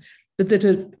lockdown, but that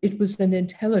it was an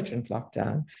intelligent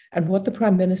lockdown. And what the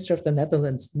Prime Minister of the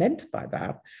Netherlands meant by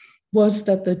that was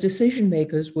that the decision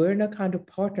makers were in a kind of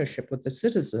partnership with the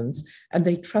citizens, and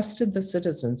they trusted the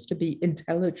citizens to be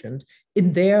intelligent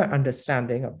in their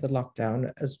understanding of the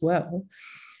lockdown as well.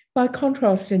 By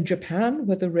contrast, in Japan,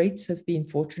 where the rates have been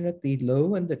fortunately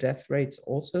low and the death rates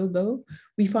also low,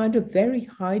 we find a very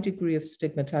high degree of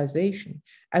stigmatization,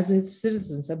 as if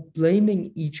citizens are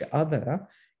blaming each other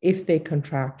if they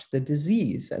contract the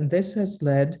disease. And this has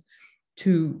led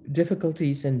to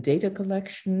difficulties in data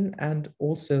collection and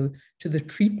also to the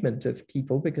treatment of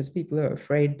people, because people are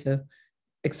afraid to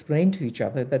explain to each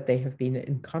other that they have been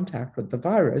in contact with the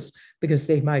virus because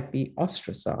they might be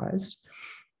ostracized.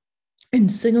 In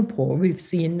Singapore, we've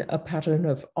seen a pattern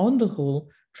of, on the whole,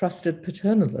 trusted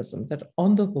paternalism, that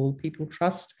on the whole, people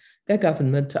trust their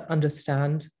government to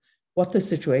understand what the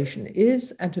situation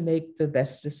is and to make the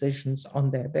best decisions on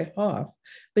their behalf.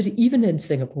 But even in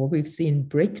Singapore, we've seen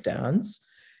breakdowns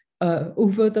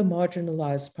over the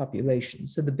marginalized population.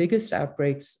 So the biggest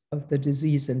outbreaks of the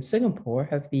disease in Singapore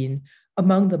have been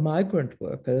among the migrant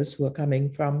workers who are coming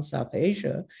from South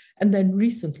Asia. And then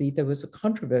recently there was a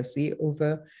controversy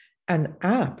over an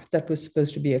app that was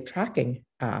supposed to be a tracking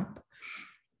app,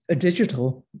 a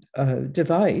digital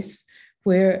device,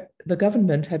 where the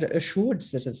government had assured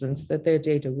citizens that their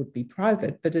data would be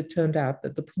private, but it turned out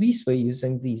that the police were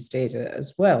using these data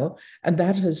as well. And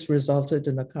that has resulted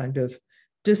in a kind of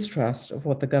distrust of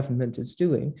what the government is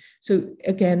doing. So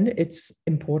again, it's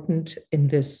important in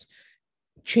this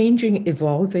changing,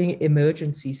 evolving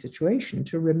emergency situation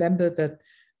to remember that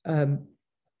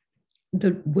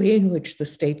the way in which the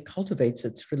state cultivates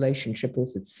its relationship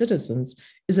with its citizens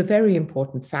is a very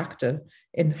important factor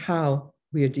in how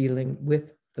we are dealing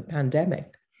with the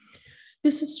pandemic.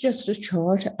 This is just a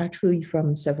chart actually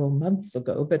from several months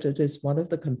ago, but it is one of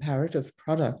the comparative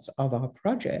products of our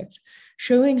project,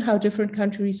 showing how different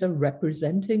countries are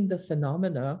representing the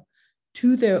phenomena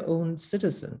to their own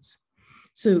citizens.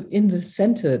 So in the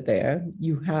center there,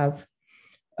 you have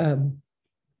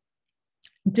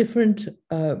different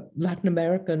Latin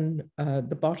American,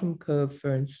 the bottom curve,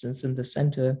 for instance, in the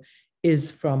center is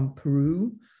from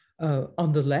Peru.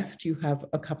 On the left, you have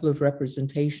a couple of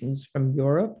representations from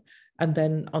Europe. And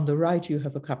then on the right, you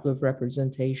have a couple of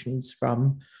representations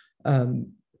from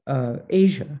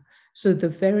Asia. So the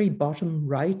very bottom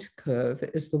right curve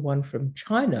is the one from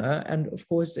China. And of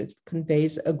course, it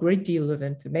conveys a great deal of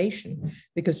information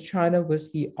because China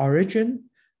was the origin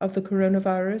of the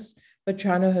coronavirus, but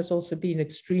China has also been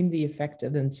extremely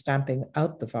effective in stamping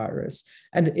out the virus.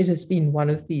 And it has been one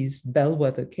of these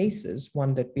bellwether cases,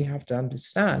 one that we have to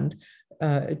understand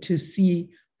to see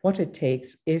what it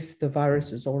takes if the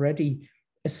virus is already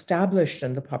established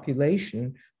in the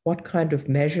population, what kind of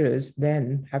measures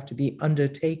then have to be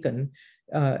undertaken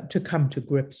to come to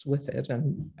grips with it.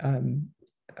 And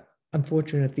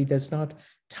unfortunately, there's not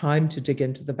time to dig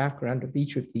into the background of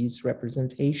each of these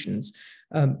representations,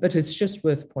 but it's just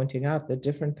worth pointing out that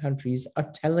different countries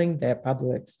are telling their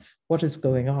publics what is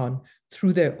going on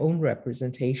through their own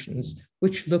representations,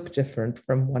 which look different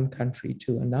from one country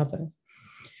to another.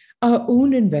 Our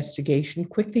own investigation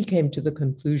quickly came to the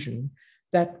conclusion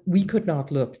that we could not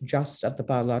look just at the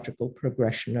biological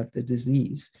progression of the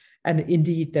disease, and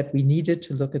indeed that we needed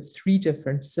to look at three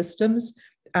different systems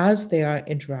as they are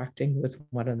interacting with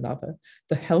one another: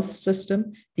 the health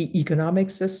system, the economic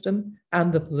system,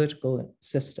 and the political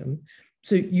system.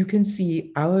 So you can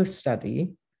see our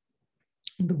study,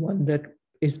 the one that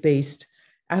is based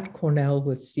at Cornell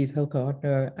with Steve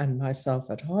Hilgardner and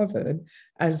myself at Harvard,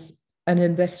 as an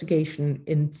investigation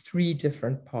in three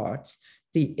different parts: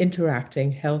 the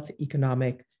interacting health,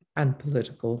 economic, and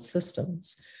political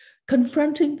systems,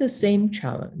 confronting the same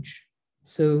challenge.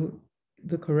 So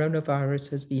the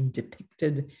coronavirus has been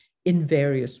depicted in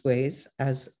various ways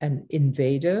as an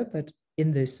invader, but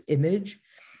in this image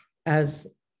as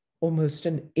almost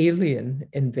an alien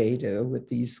invader with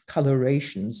these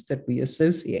colorations that we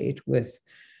associate with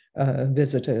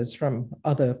visitors from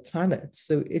other planets.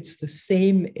 So it's the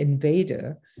same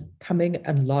invader coming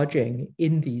and lodging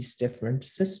in these different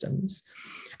systems.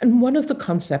 And one of the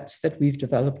concepts that we've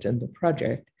developed in the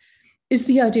project is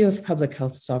the idea of public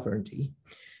health sovereignty.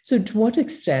 So to what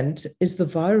extent is the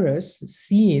virus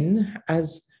seen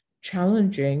as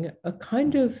challenging a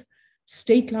kind of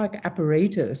state-like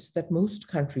apparatus that most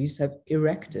countries have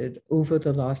erected over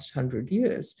the last 100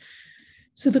 years?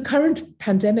 So the current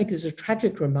pandemic is a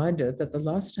tragic reminder that the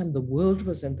last time the world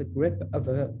was in the grip of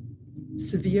a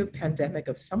severe pandemic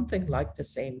of something like the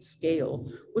same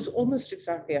scale was almost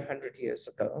exactly 100 years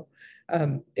ago.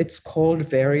 It's called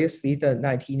variously the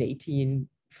 1918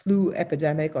 flu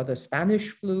epidemic or the Spanish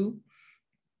flu,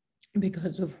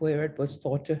 because of where it was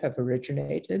thought to have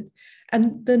originated.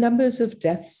 And the numbers of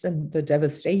deaths and the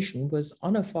devastation was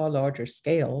on a far larger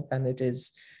scale than it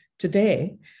is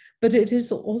today. But it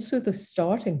is also the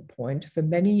starting point for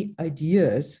many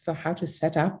ideas for how to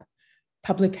set up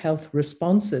public health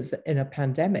responses in a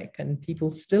pandemic. And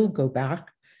people still go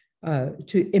back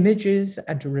to images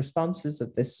and to responses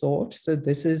of this sort. So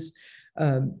this is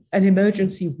an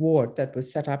emergency ward that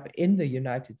was set up in the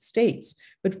United States,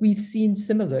 but we've seen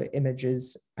similar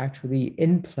images actually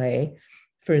in play.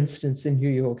 For instance, in New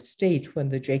York State, when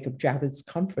the Jacob Javits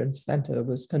Conference Center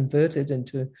was converted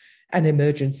into an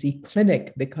emergency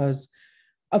clinic because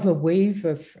of a wave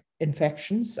of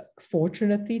infections.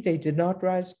 Fortunately, they did not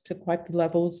rise to quite the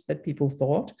levels that people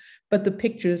thought, but the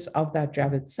pictures of that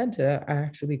Javits Center are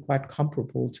actually quite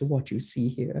comparable to what you see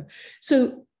here.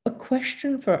 So a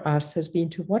question for us has been,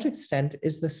 to what extent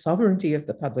is the sovereignty of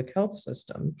the public health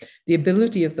system, the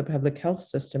ability of the public health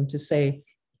system to say,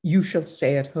 you shall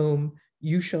stay at home,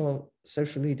 you shall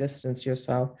socially distance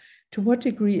yourself, to what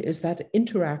degree is that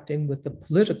interacting with the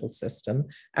political system,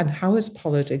 and how is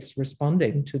politics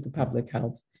responding to the public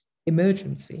health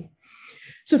emergency?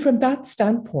 So from that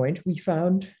standpoint, we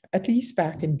found, at least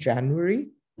back in January,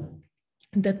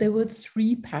 that there were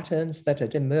three patterns that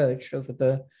had emerged over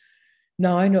the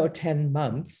 9 or 10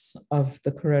 months of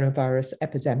the coronavirus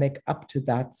epidemic up to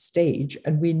that stage,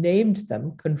 and we named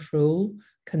them control,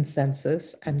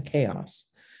 consensus, and chaos.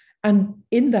 And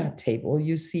in that table,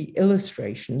 you see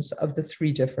illustrations of the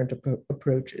three different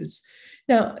approaches.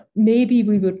 Now, maybe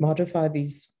we would modify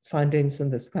these findings in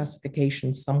this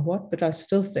classification somewhat, but I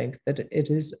still think that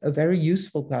it is a very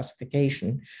useful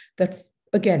classification that,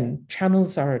 again,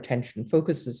 channels our attention,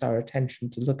 focuses our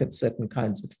attention to look at certain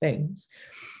kinds of things.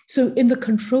 So in the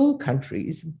control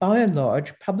countries, by and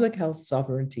large, public health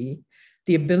sovereignty,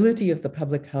 the ability of the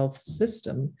public health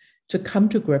system to come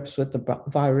to grips with the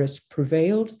virus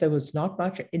prevailed. There was not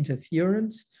much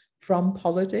interference from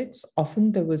politics.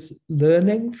 Often there was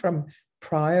learning from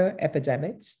prior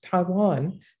epidemics.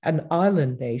 Taiwan, an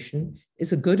island nation,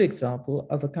 is a good example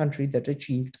of a country that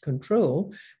achieved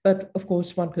control. But of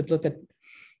course, one could look at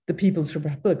the People's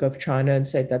Republic of China and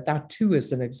say that that too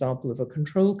is an example of a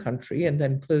control country. And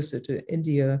then closer to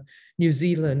India, New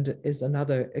Zealand is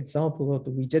another example,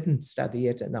 although we didn't study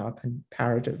it in our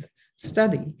comparative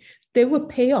study. There were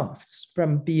payoffs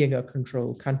from being a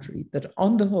control country, that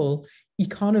on the whole,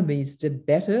 economies did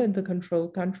better in the control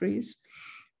countries.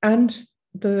 And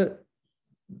the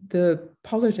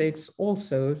politics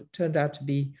also turned out to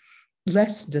be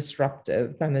less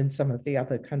disruptive than in some of the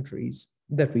other countries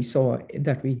that we saw,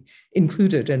 that we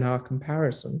included in our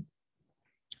comparison.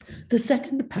 The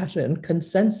second pattern,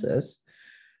 consensus,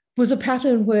 was a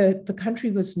pattern where the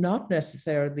country was not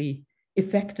necessarily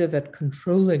effective at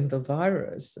controlling the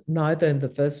virus, neither in the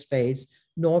first phase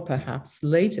nor perhaps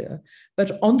later.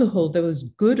 But on the whole, there was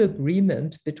good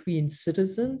agreement between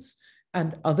citizens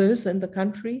and others in the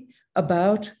country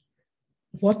about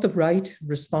what the right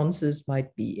responses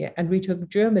might be. And we took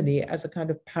Germany as a kind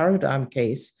of paradigm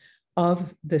case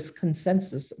of this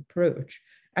consensus approach.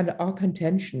 And our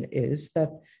contention is that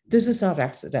this is not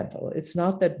accidental. It's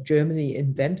not that Germany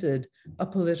invented a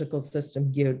political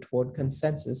system geared toward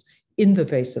consensus in the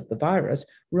face of the virus.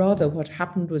 Rather, what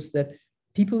happened was that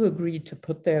people agreed to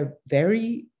put their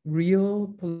very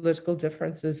real political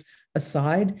differences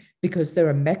aside because there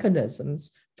are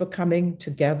mechanisms for coming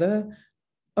together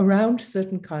around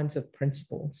certain kinds of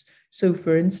principles. So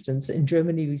for instance, in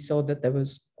Germany, we saw that there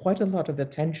was quite a lot of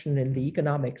attention in the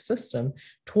economic system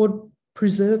toward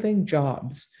preserving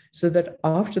jobs so that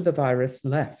after the virus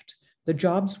left, the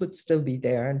jobs would still be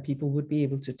there and people would be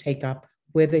able to take up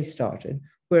where they started.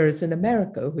 Whereas in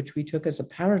America, which we took as a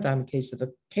paradigm case of a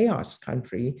chaos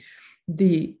country,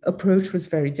 the approach was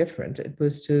very different. It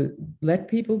was to let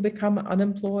people become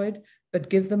unemployed, but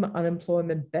give them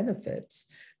unemployment benefits.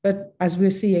 But as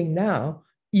we're seeing now,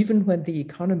 even when the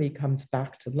economy comes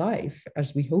back to life,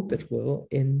 as we hope it will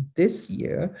in this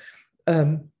year,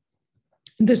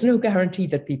 there's no guarantee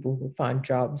that people will find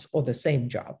jobs or the same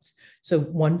jobs. So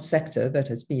one sector that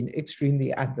has been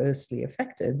extremely adversely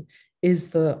affected is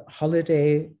the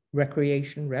holiday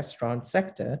recreation restaurant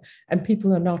sector, and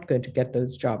people are not going to get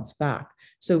those jobs back.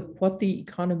 So what the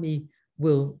economy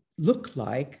will look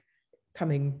like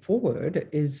coming forward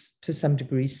is to some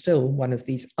degree still one of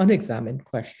these unexamined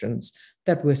questions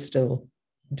that we're still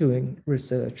doing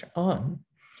research on.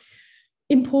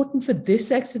 Important for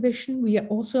this exhibition, we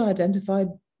also identified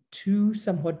two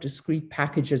somewhat discrete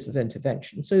packages of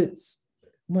intervention. So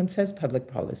one says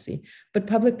public policy, but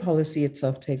public policy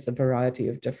itself takes a variety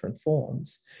of different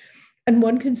forms. And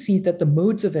one can see that the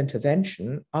modes of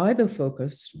intervention either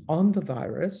focused on the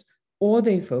virus, or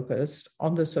they focused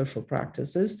on the social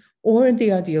practices, or in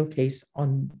the ideal case,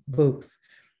 on both.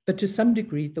 But to some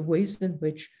degree, the ways in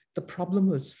which the problem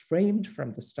was framed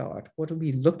from the start, what are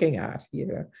we looking at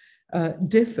here,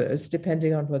 differs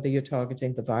depending on whether you're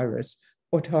targeting the virus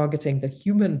or targeting the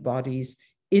human bodies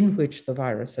in which the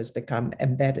virus has become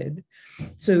embedded.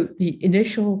 So the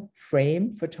initial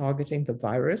frame for targeting the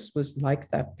virus was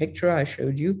like that picture I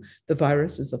showed you. The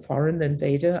virus is a foreign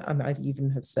invader. I might even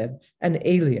have said an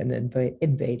alien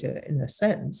invader in a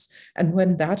sense. And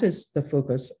when that is the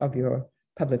focus of your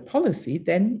public policy,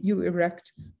 then you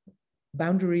erect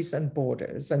boundaries and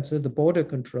borders. And so the border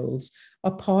controls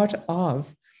are part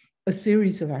of a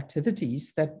series of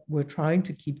activities that were trying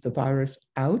to keep the virus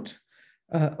out,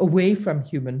 away from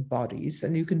human bodies.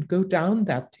 And you can go down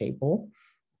that table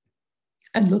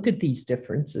and look at these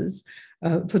differences.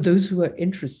 For those who are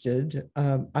interested,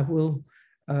 I will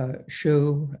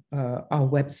show our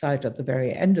website at the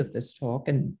very end of this talk,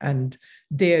 and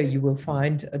there you will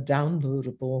find a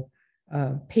downloadable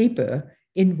paper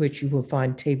in which you will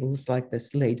find tables like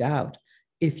this laid out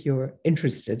if you're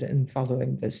interested in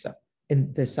following this up.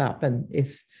 And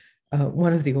if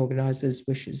one of the organizers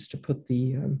wishes to put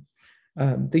the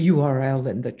URL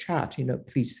in the chat,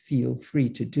 please feel free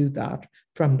to do that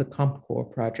from the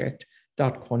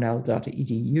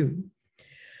compcoreproject.cornell.edu.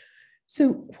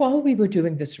 So while we were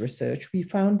doing this research, we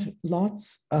found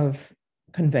lots of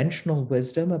conventional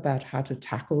wisdom about how to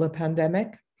tackle a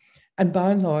pandemic. And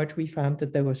by and large, we found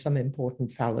that there were some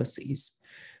important fallacies.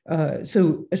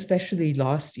 So especially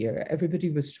last year, everybody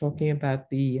was talking about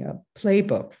the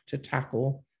playbook to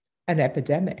tackle an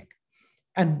epidemic.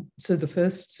 And so the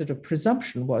first sort of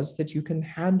presumption was that you can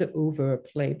hand over a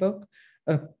playbook,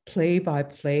 a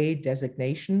play-by-play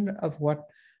designation of what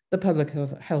the public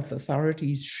health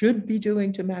authorities should be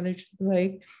doing to manage the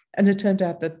plague. And it turned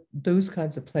out that those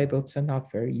kinds of playbooks are not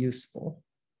very useful,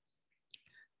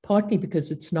 partly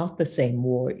because it's not the same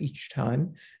war each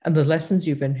time, and the lessons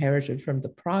you've inherited from the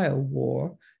prior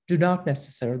war do not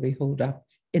necessarily hold up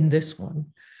in this one.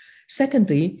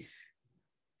 Secondly,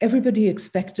 everybody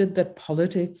expected that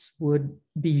politics would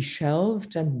be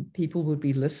shelved and people would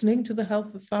be listening to the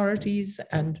health authorities,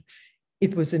 and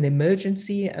it was an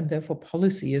emergency, and therefore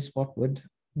policy is what would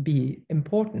be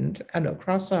important. And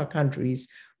across our countries,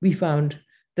 we found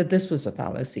that this was a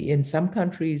fallacy. In some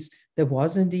countries, there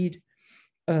was indeed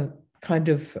a kind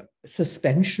of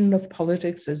suspension of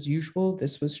politics as usual.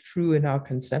 This was true in our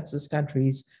consensus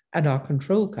countries and our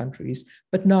control countries,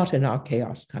 but not in our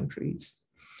chaos countries.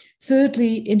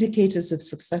 Thirdly, indicators of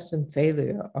success and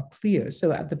failure are clear.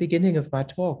 So at the beginning of my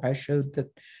talk, I showed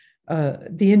that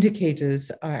the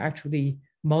indicators are actually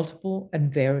multiple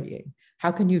and varying.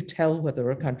 How can you tell whether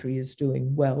a country is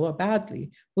doing well or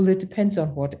badly? Well, it depends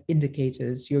on what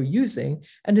indicators you're using.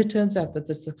 And it turns out that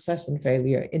the success and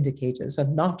failure indicators are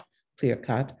not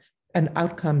clear-cut, and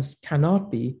outcomes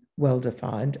cannot be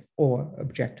well-defined or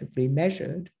objectively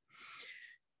measured.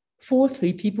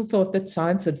 Fourthly, people thought that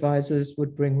science advisors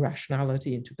would bring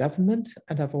rationality into government,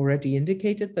 and I've already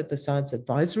indicated that the science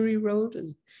advisory role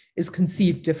is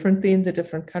conceived differently in the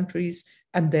different countries,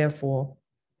 and therefore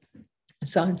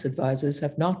science advisors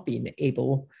have not been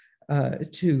able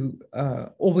to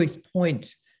always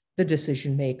point the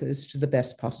decision makers to the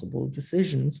best possible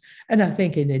decisions. And I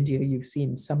think in India, you've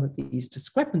seen some of these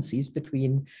discrepancies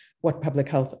between what public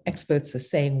health experts are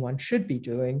saying one should be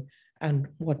doing and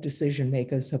what decision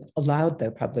makers have allowed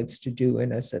their publics to do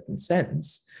in a certain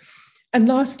sense. And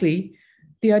lastly,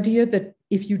 the idea that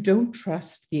if you don't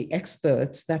trust the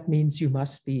experts, that means you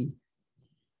must be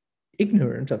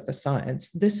ignorant of the science.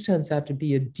 This turns out to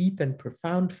be a deep and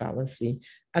profound fallacy,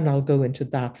 and I'll go into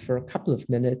that for a couple of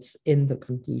minutes in the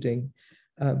concluding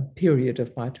period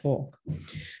of my talk.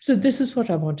 So this is what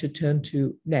I want to turn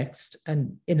to next,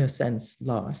 and in a sense,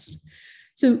 last.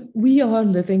 So we are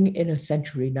living in a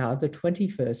century now, the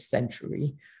 21st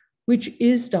century, which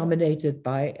is dominated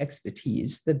by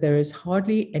expertise, that there is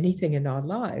hardly anything in our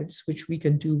lives which we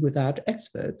can do without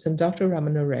experts. And Dr.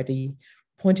 Ramana Reddy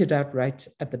pointed out right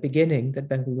at the beginning that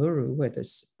Bengaluru, where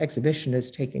this exhibition is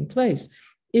taking place,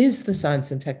 is the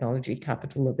science and technology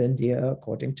capital of India,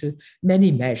 according to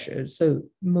many measures. So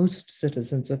most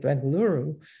citizens of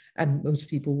Bengaluru and most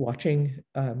people watching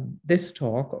this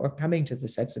talk or coming to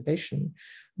this exhibition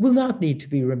will not need to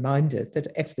be reminded that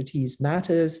expertise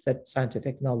matters, that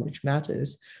scientific knowledge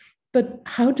matters. But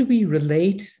how do we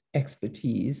relate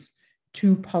expertise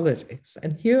to politics?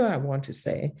 And here I want to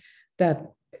say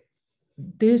that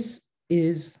this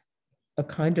is a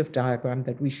kind of diagram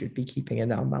that we should be keeping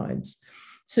in our minds.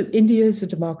 So India is a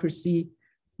democracy.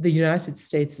 The United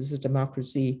States is a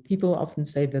democracy. People often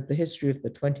say that the history of the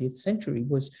 20th century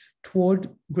was toward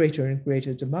greater and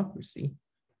greater democracy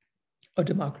or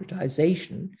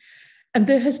democratization. And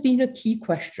there has been a key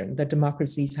question that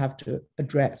democracies have to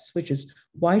address, which is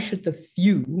why should the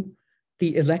few,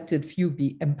 the elected few,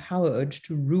 be empowered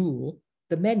to rule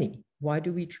the many? Why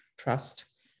do we trust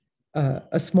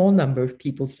a small number of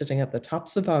people sitting at the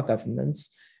tops of our governments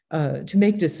to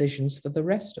make decisions for the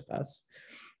rest of us?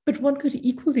 But one could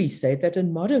equally say that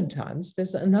in modern times,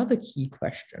 there's another key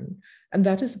question, and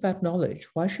that is about knowledge.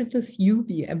 Why should the few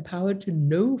be empowered to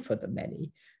know for the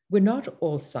many? We're not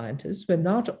all scientists, we're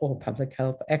not all public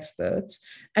health experts,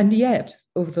 and yet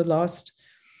over the last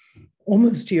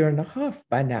almost year and a half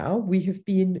by now, we have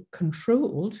been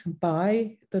controlled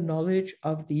by the knowledge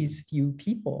of these few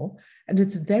people. And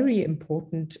it's very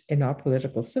important in our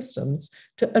political systems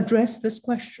to address this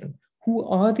question. Who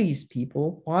are these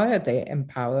people? Why are they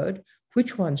empowered?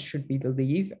 Which ones should we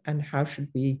believe? And how should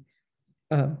we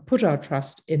put our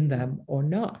trust in them or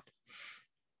not?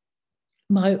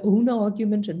 My own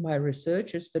argument in my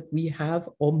research is that we have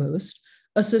almost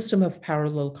a system of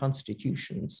parallel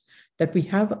constitutions, that we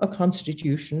have a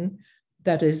constitution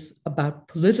that is about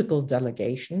political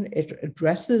delegation. It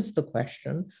addresses the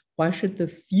question, why should the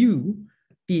few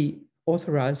be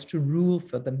authorized to rule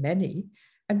for the many?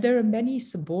 And there are many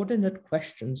subordinate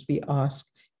questions we ask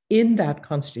in that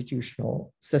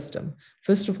constitutional system,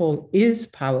 first of all, is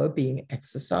power being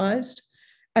exercised?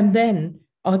 And then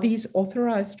are these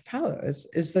authorized powers?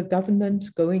 Is the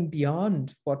government going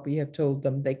beyond what we have told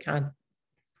them they can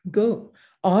go?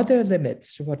 Are there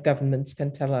limits to what governments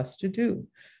can tell us to do?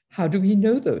 How do we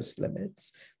know those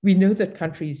limits? We know that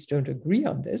countries don't agree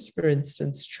on this. For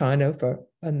instance, China, for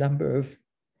a number of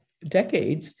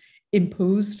decades,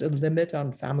 imposed a limit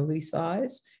on family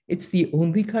size. It's the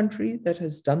only country that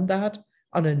has done that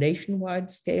on a nationwide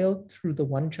scale through the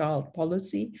one-child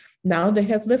policy. Now they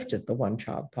have lifted the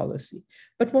one-child policy.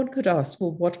 But one could ask,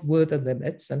 well, what were the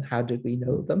limits and how did we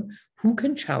know them? Who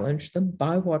can challenge them?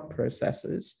 By what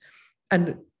processes?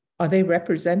 And are they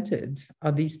represented?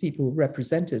 Are these people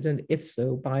represented? And if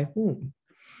so, by whom?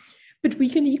 But we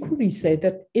can equally say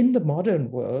that in the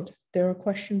modern world, there are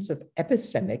questions of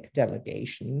epistemic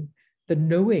delegation, the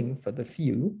knowing for the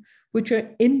few, which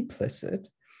are implicit.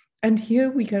 And here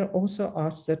we can also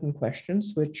ask certain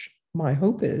questions, which my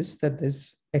hope is that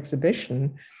this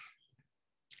exhibition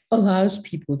allows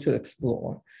people to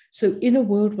explore. So in a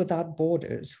world without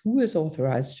borders, who is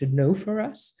authorized to know for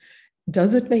us?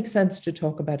 Does it make sense to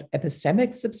talk about epistemic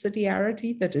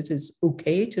subsidiarity, that it is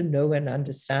okay to know and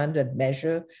understand and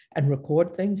measure and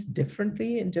record things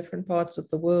differently in different parts of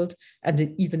the world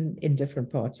and even in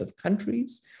different parts of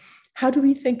countries? How do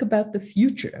we think about the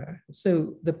future?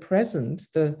 So the present,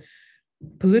 the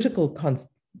political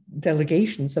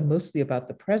delegations are mostly about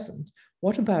the present.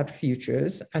 What about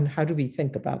futures, and how do we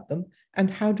think about them? And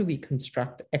how do we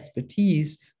construct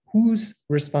expertise? Whose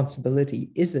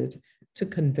responsibility is it to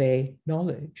convey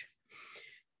knowledge?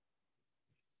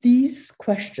 These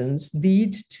questions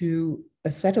lead to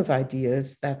a set of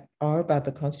ideas that are about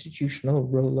the constitutional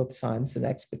role of science and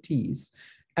expertise.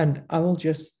 And I will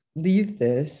just leave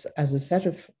this as a set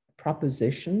of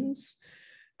propositions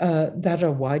that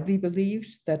are widely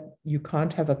believed, that you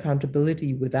can't have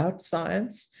accountability without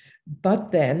science.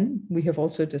 But then we have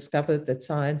also discovered that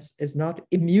science is not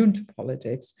immune to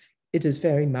politics. It is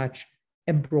very much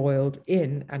embroiled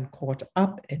in and caught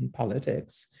up in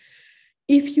politics.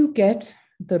 If you get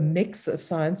the mix of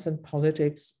science and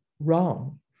politics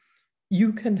wrong,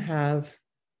 you can have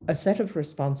a set of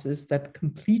responses that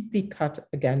completely cut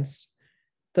against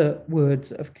the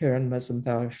words of Kiran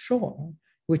Mazumdar-Shaw,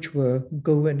 which were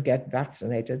go and get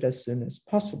vaccinated as soon as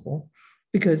possible.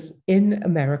 Because in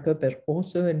America, but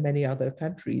also in many other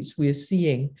countries, we are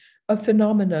seeing a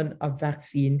phenomenon of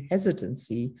vaccine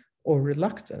hesitancy or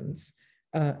reluctance,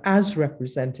 as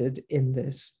represented in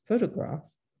this photograph.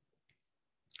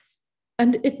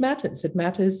 And it matters. It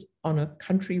matters on a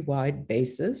countrywide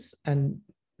basis. And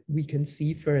we can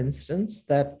see, for instance,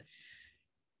 that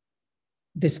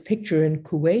this picture in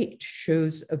Kuwait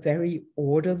shows a very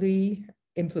orderly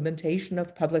implementation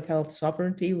of public health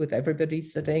sovereignty, with everybody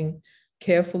sitting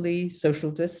carefully,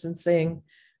 social distancing,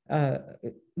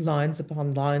 lines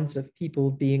upon lines of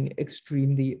people being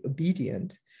extremely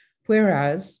obedient.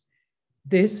 Whereas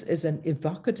this is an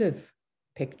evocative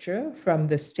picture from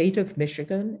the state of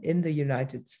Michigan in the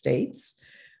United States,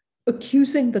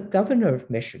 accusing the governor of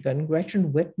Michigan,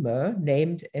 Gretchen Whitmer,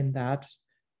 named in that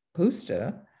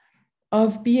poster,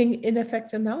 of being in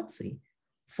effect a Nazi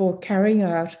for carrying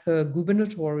out her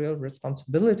gubernatorial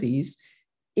responsibilities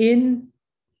in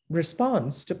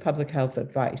response to public health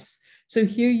advice. So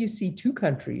here you see two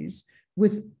countries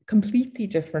with completely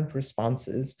different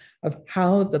responses of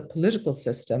how the political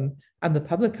system and the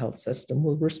public health system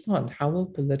will respond. How will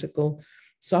political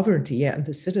sovereignty and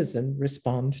the citizen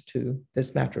respond to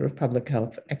this matter of public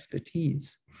health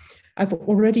expertise? I've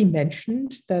already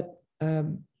mentioned that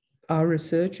our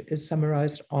research is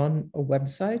summarized on a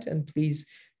website, and please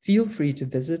feel free to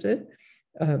visit it.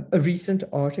 A recent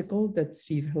article that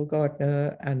Steve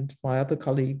Hilgardner and my other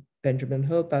colleague, Benjamin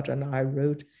Hurlbut, and I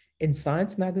wrote in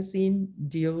Science Magazine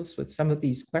deals with some of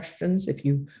these questions. If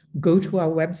you go to our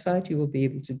website, you will be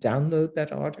able to download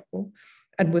that article.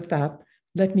 And with that,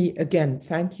 let me again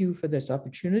thank you for this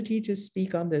opportunity to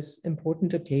speak on this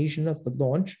important occasion of the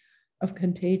launch of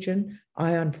Contagion.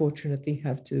 I unfortunately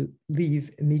have to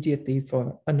leave immediately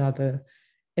for another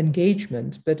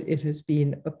engagement, but it has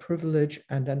been a privilege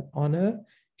and an honor,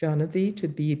 Janavi, to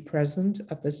be present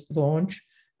at this launch.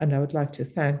 And I would like to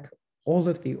thank all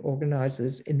of the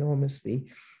organizers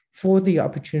enormously for the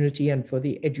opportunity and for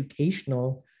the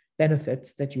educational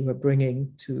benefits that you are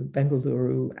bringing to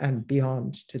Bengaluru and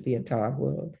beyond to the entire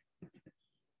world.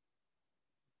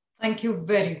 Thank you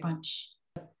very much.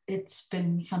 It's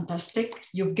been fantastic.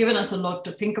 You've given us a lot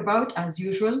to think about, as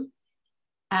usual.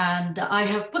 And I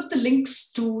have put the links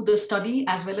to the study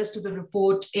as well as to the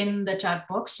report in the chat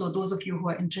box. So those of you who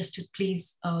are interested,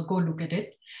 please go look at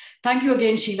it. Thank you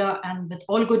again, Sheila, and with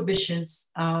all good wishes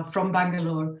from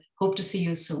Bangalore. Hope to see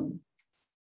you soon.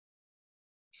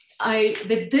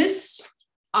 With this,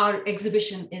 our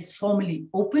exhibition is formally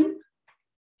open.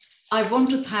 I want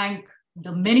to thank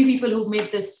the many people who've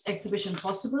made this exhibition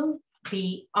possible,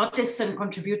 the artists and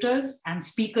contributors and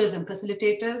speakers and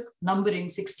facilitators, numbering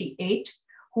 68,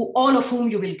 all of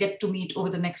whom you will get to meet over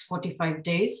the next 45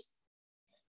 days.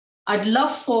 I'd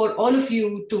love for all of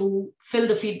you to fill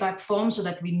the feedback form so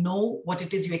that we know what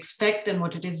it is you expect and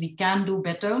what it is we can do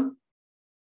better,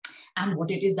 and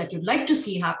what it is that you'd like to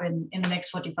see happen in the next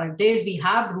 45 days. We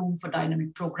have room for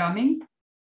dynamic programming.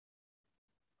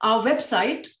 Our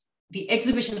website, the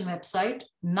exhibition website,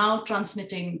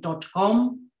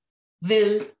 nowtransmitting.com,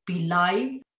 will be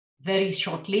live very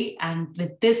shortly. And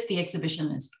with this, the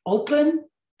exhibition is open.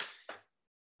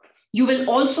 You will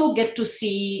also get to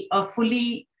see a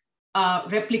fully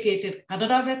replicated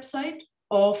Kannada website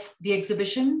of the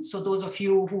exhibition. So those of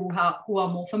you who are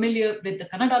more familiar with the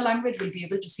Kannada language will be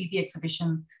able to see the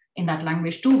exhibition in that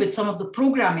language too, with some of the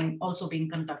programming also being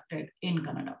conducted in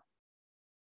Kannada.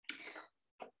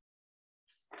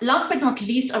 Last but not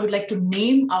least, I would like to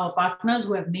name our partners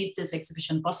who have made this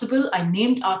exhibition possible. I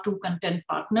named our two content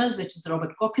partners, which is the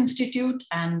Robert Koch Institute.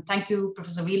 And thank you,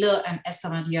 Professor Wheeler and Esther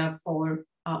Maria, for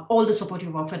all the support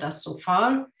you've offered us so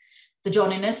far. The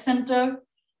John Innes Center,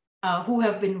 who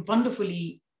have been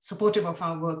wonderfully supportive of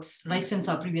our works right since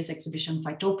our previous exhibition,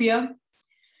 Phytopia.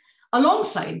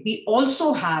 Alongside, we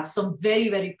also have some very,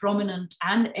 very prominent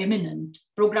and eminent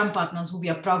program partners who we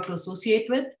are proud to associate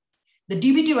with. The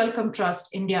DBT Wellcome Trust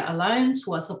India Alliance,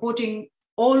 who are supporting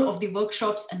all of the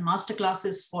workshops and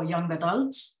masterclasses for young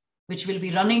adults, which will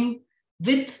be running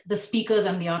with the speakers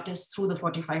and the artists through the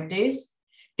 45 days.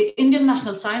 The Indian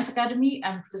National Science Academy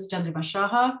and Professor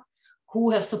Chandrama-Shaha,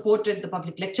 who have supported the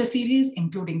public lecture series,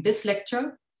 including this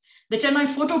lecture. The Chennai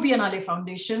Photo Biennale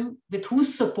Foundation, with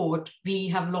whose support we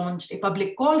have launched a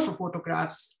public call for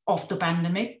photographs of the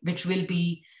pandemic, which will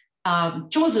be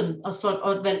chosen,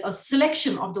 a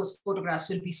selection of those photographs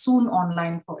will be soon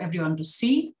online for everyone to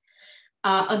see.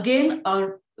 Again,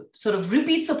 our sort of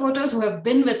repeat supporters who have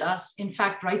been with us, in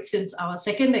fact, right since our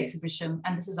second exhibition,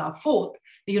 and this is our fourth,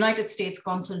 the United States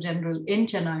Consul General in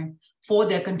Chennai, for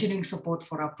their continuing support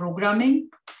for our programming.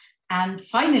 And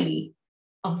finally,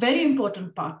 a very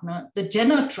important partner, the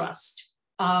Jenner Trust,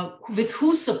 with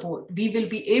whose support we will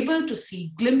be able to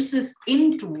see glimpses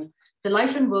into the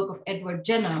life and work of Edward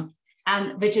Jenner,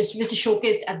 and which is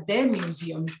showcased at their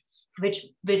museum,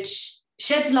 which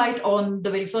sheds light on the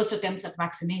very first attempts at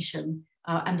vaccination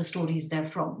and the stories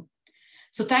therefrom.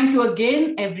 So thank you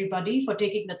again, everybody, for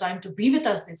taking the time to be with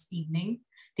us this evening.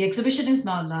 The exhibition is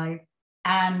now live,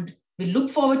 and we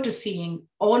look forward to seeing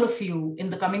all of you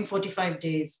in the coming 45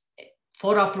 days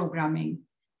for our programming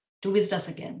to visit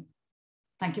us again.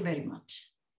 Thank you very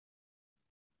much.